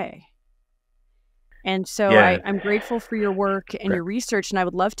not okay. And so I'm grateful for your work and your research, and I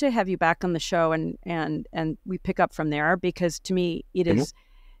would love to have you back on the show and we pick up from there, because to me it is,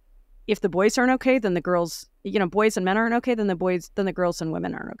 if the boys aren't okay, then the girls, boys and men aren't okay, then the girls and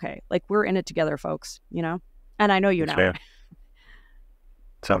women aren't okay. Like, we're in it together, folks, and I know you now. Fair.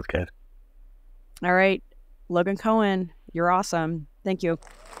 Sounds good. All right. Logan Cohen, you're awesome. Thank you.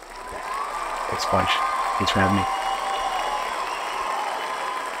 Thanks a bunch. Thanks for having me.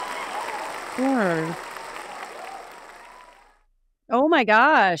 Sure. Oh my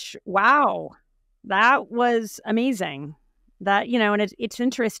gosh. Wow. That was amazing. That, and it's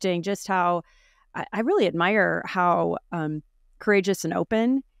interesting just how I really admire how courageous and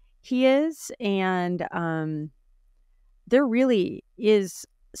open he is. And there really is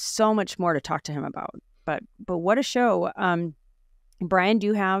so much more to talk to him about. But what a show. Brian, do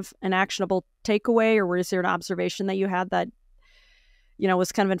you have an actionable takeaway, or was there an observation that you had that,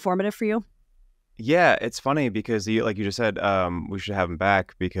 was kind of informative for you? Yeah, it's funny because like you just said, we should have him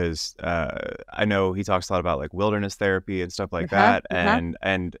back, because I know he talks a lot about like wilderness therapy and stuff like that.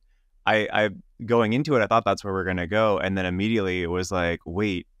 And I going into it, I thought that's where we're gonna go, and then immediately it was like,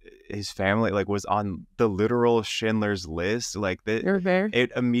 wait, his family like was on the literal Schindler's List. Like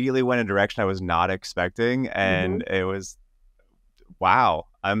it immediately went in a direction I was not expecting, and it was wow.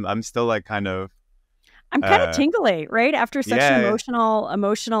 I'm still like kind of. I'm kind of tingly, right? After such an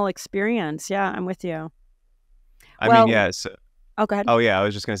emotional experience. Yeah, I'm with you. I mean, so, oh, go ahead. Oh, yeah. I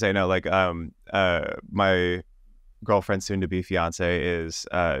was just going to say, no, like, my girlfriend's soon-to-be fiance is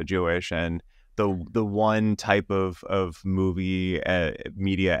Jewish, and the one type of movie,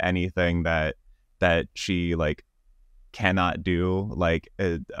 media, anything that she, like, cannot do, like,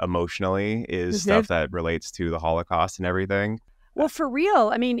 emotionally is stuff that relates to the Holocaust and everything. Well, for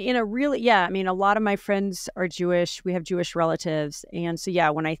real. I mean, a lot of my friends are Jewish. We have Jewish relatives. And so, yeah,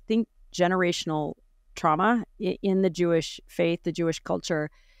 when I think generational trauma in the Jewish faith, the Jewish culture,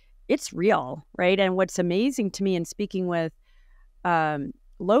 it's real, right? And what's amazing to me in speaking with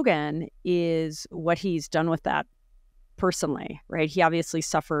Logan is what he's done with that personally, right? He obviously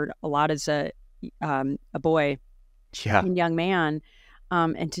suffered a lot as a boy and young man.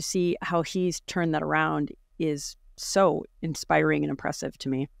 And to see how he's turned that around is so inspiring and impressive to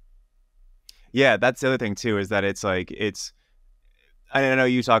me. Yeah, that's the other thing too, is that it's like, I know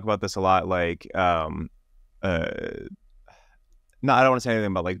you talk about this a lot, like I don't want to say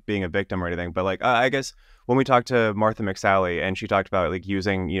anything about like being a victim or anything, but like I guess when we talked to Martha McSally, and she talked about like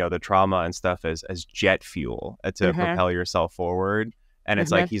using the trauma and stuff as jet fuel to propel yourself forward, and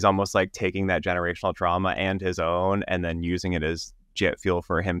it's like he's almost like taking that generational trauma and his own, and then using it as jet fuel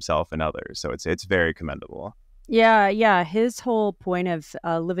for himself and others. So it's very commendable. Yeah. His whole point of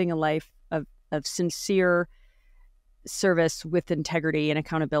living a life of sincere service with integrity and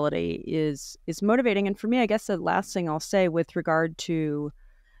accountability is motivating. And for me, I guess the last thing I'll say with regard to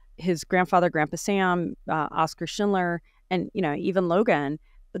his grandfather, Grandpa Sam, Oscar Schindler, and even Logan,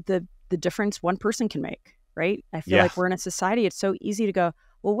 the difference one person can make, right? I feel like we're in a society, it's so easy to go,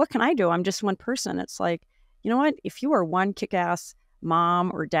 well, what can I do? I'm just one person. It's like, you know what? If you are one kick-ass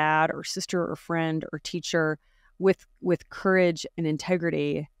mom or dad or sister or friend or teacher with courage and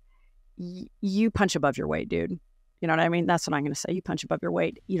integrity, you punch above your weight, dude. You know what I mean? That's what I'm going to say. You punch above your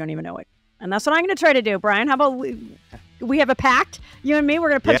weight. You don't even know it. And that's what I'm going to try to do. Brian, how about we have a pact? You and me, we're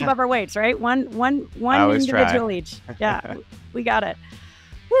going to punch above our weights, right? One individual each. Yeah, we got it.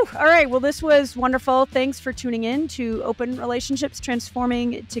 Whew. All right. Well, this was wonderful. Thanks for tuning in to Open Relationships,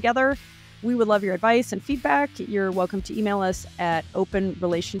 Transforming Together. We would love your advice and feedback. You're welcome to email us at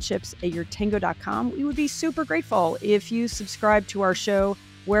openrelationships@yourtango.com. We would be super grateful if you subscribe to our show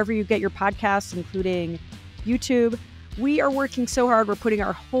wherever you get your podcasts, including YouTube. We are working so hard. We're putting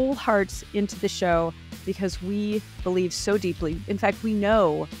our whole hearts into the show because we believe so deeply. In fact, we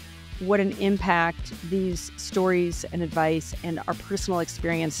know what an impact these stories and advice and our personal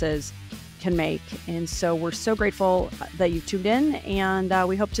experiences can make. And so we're so grateful that you tuned in, and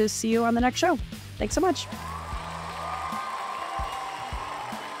we hope to see you on the next show. Thanks so much.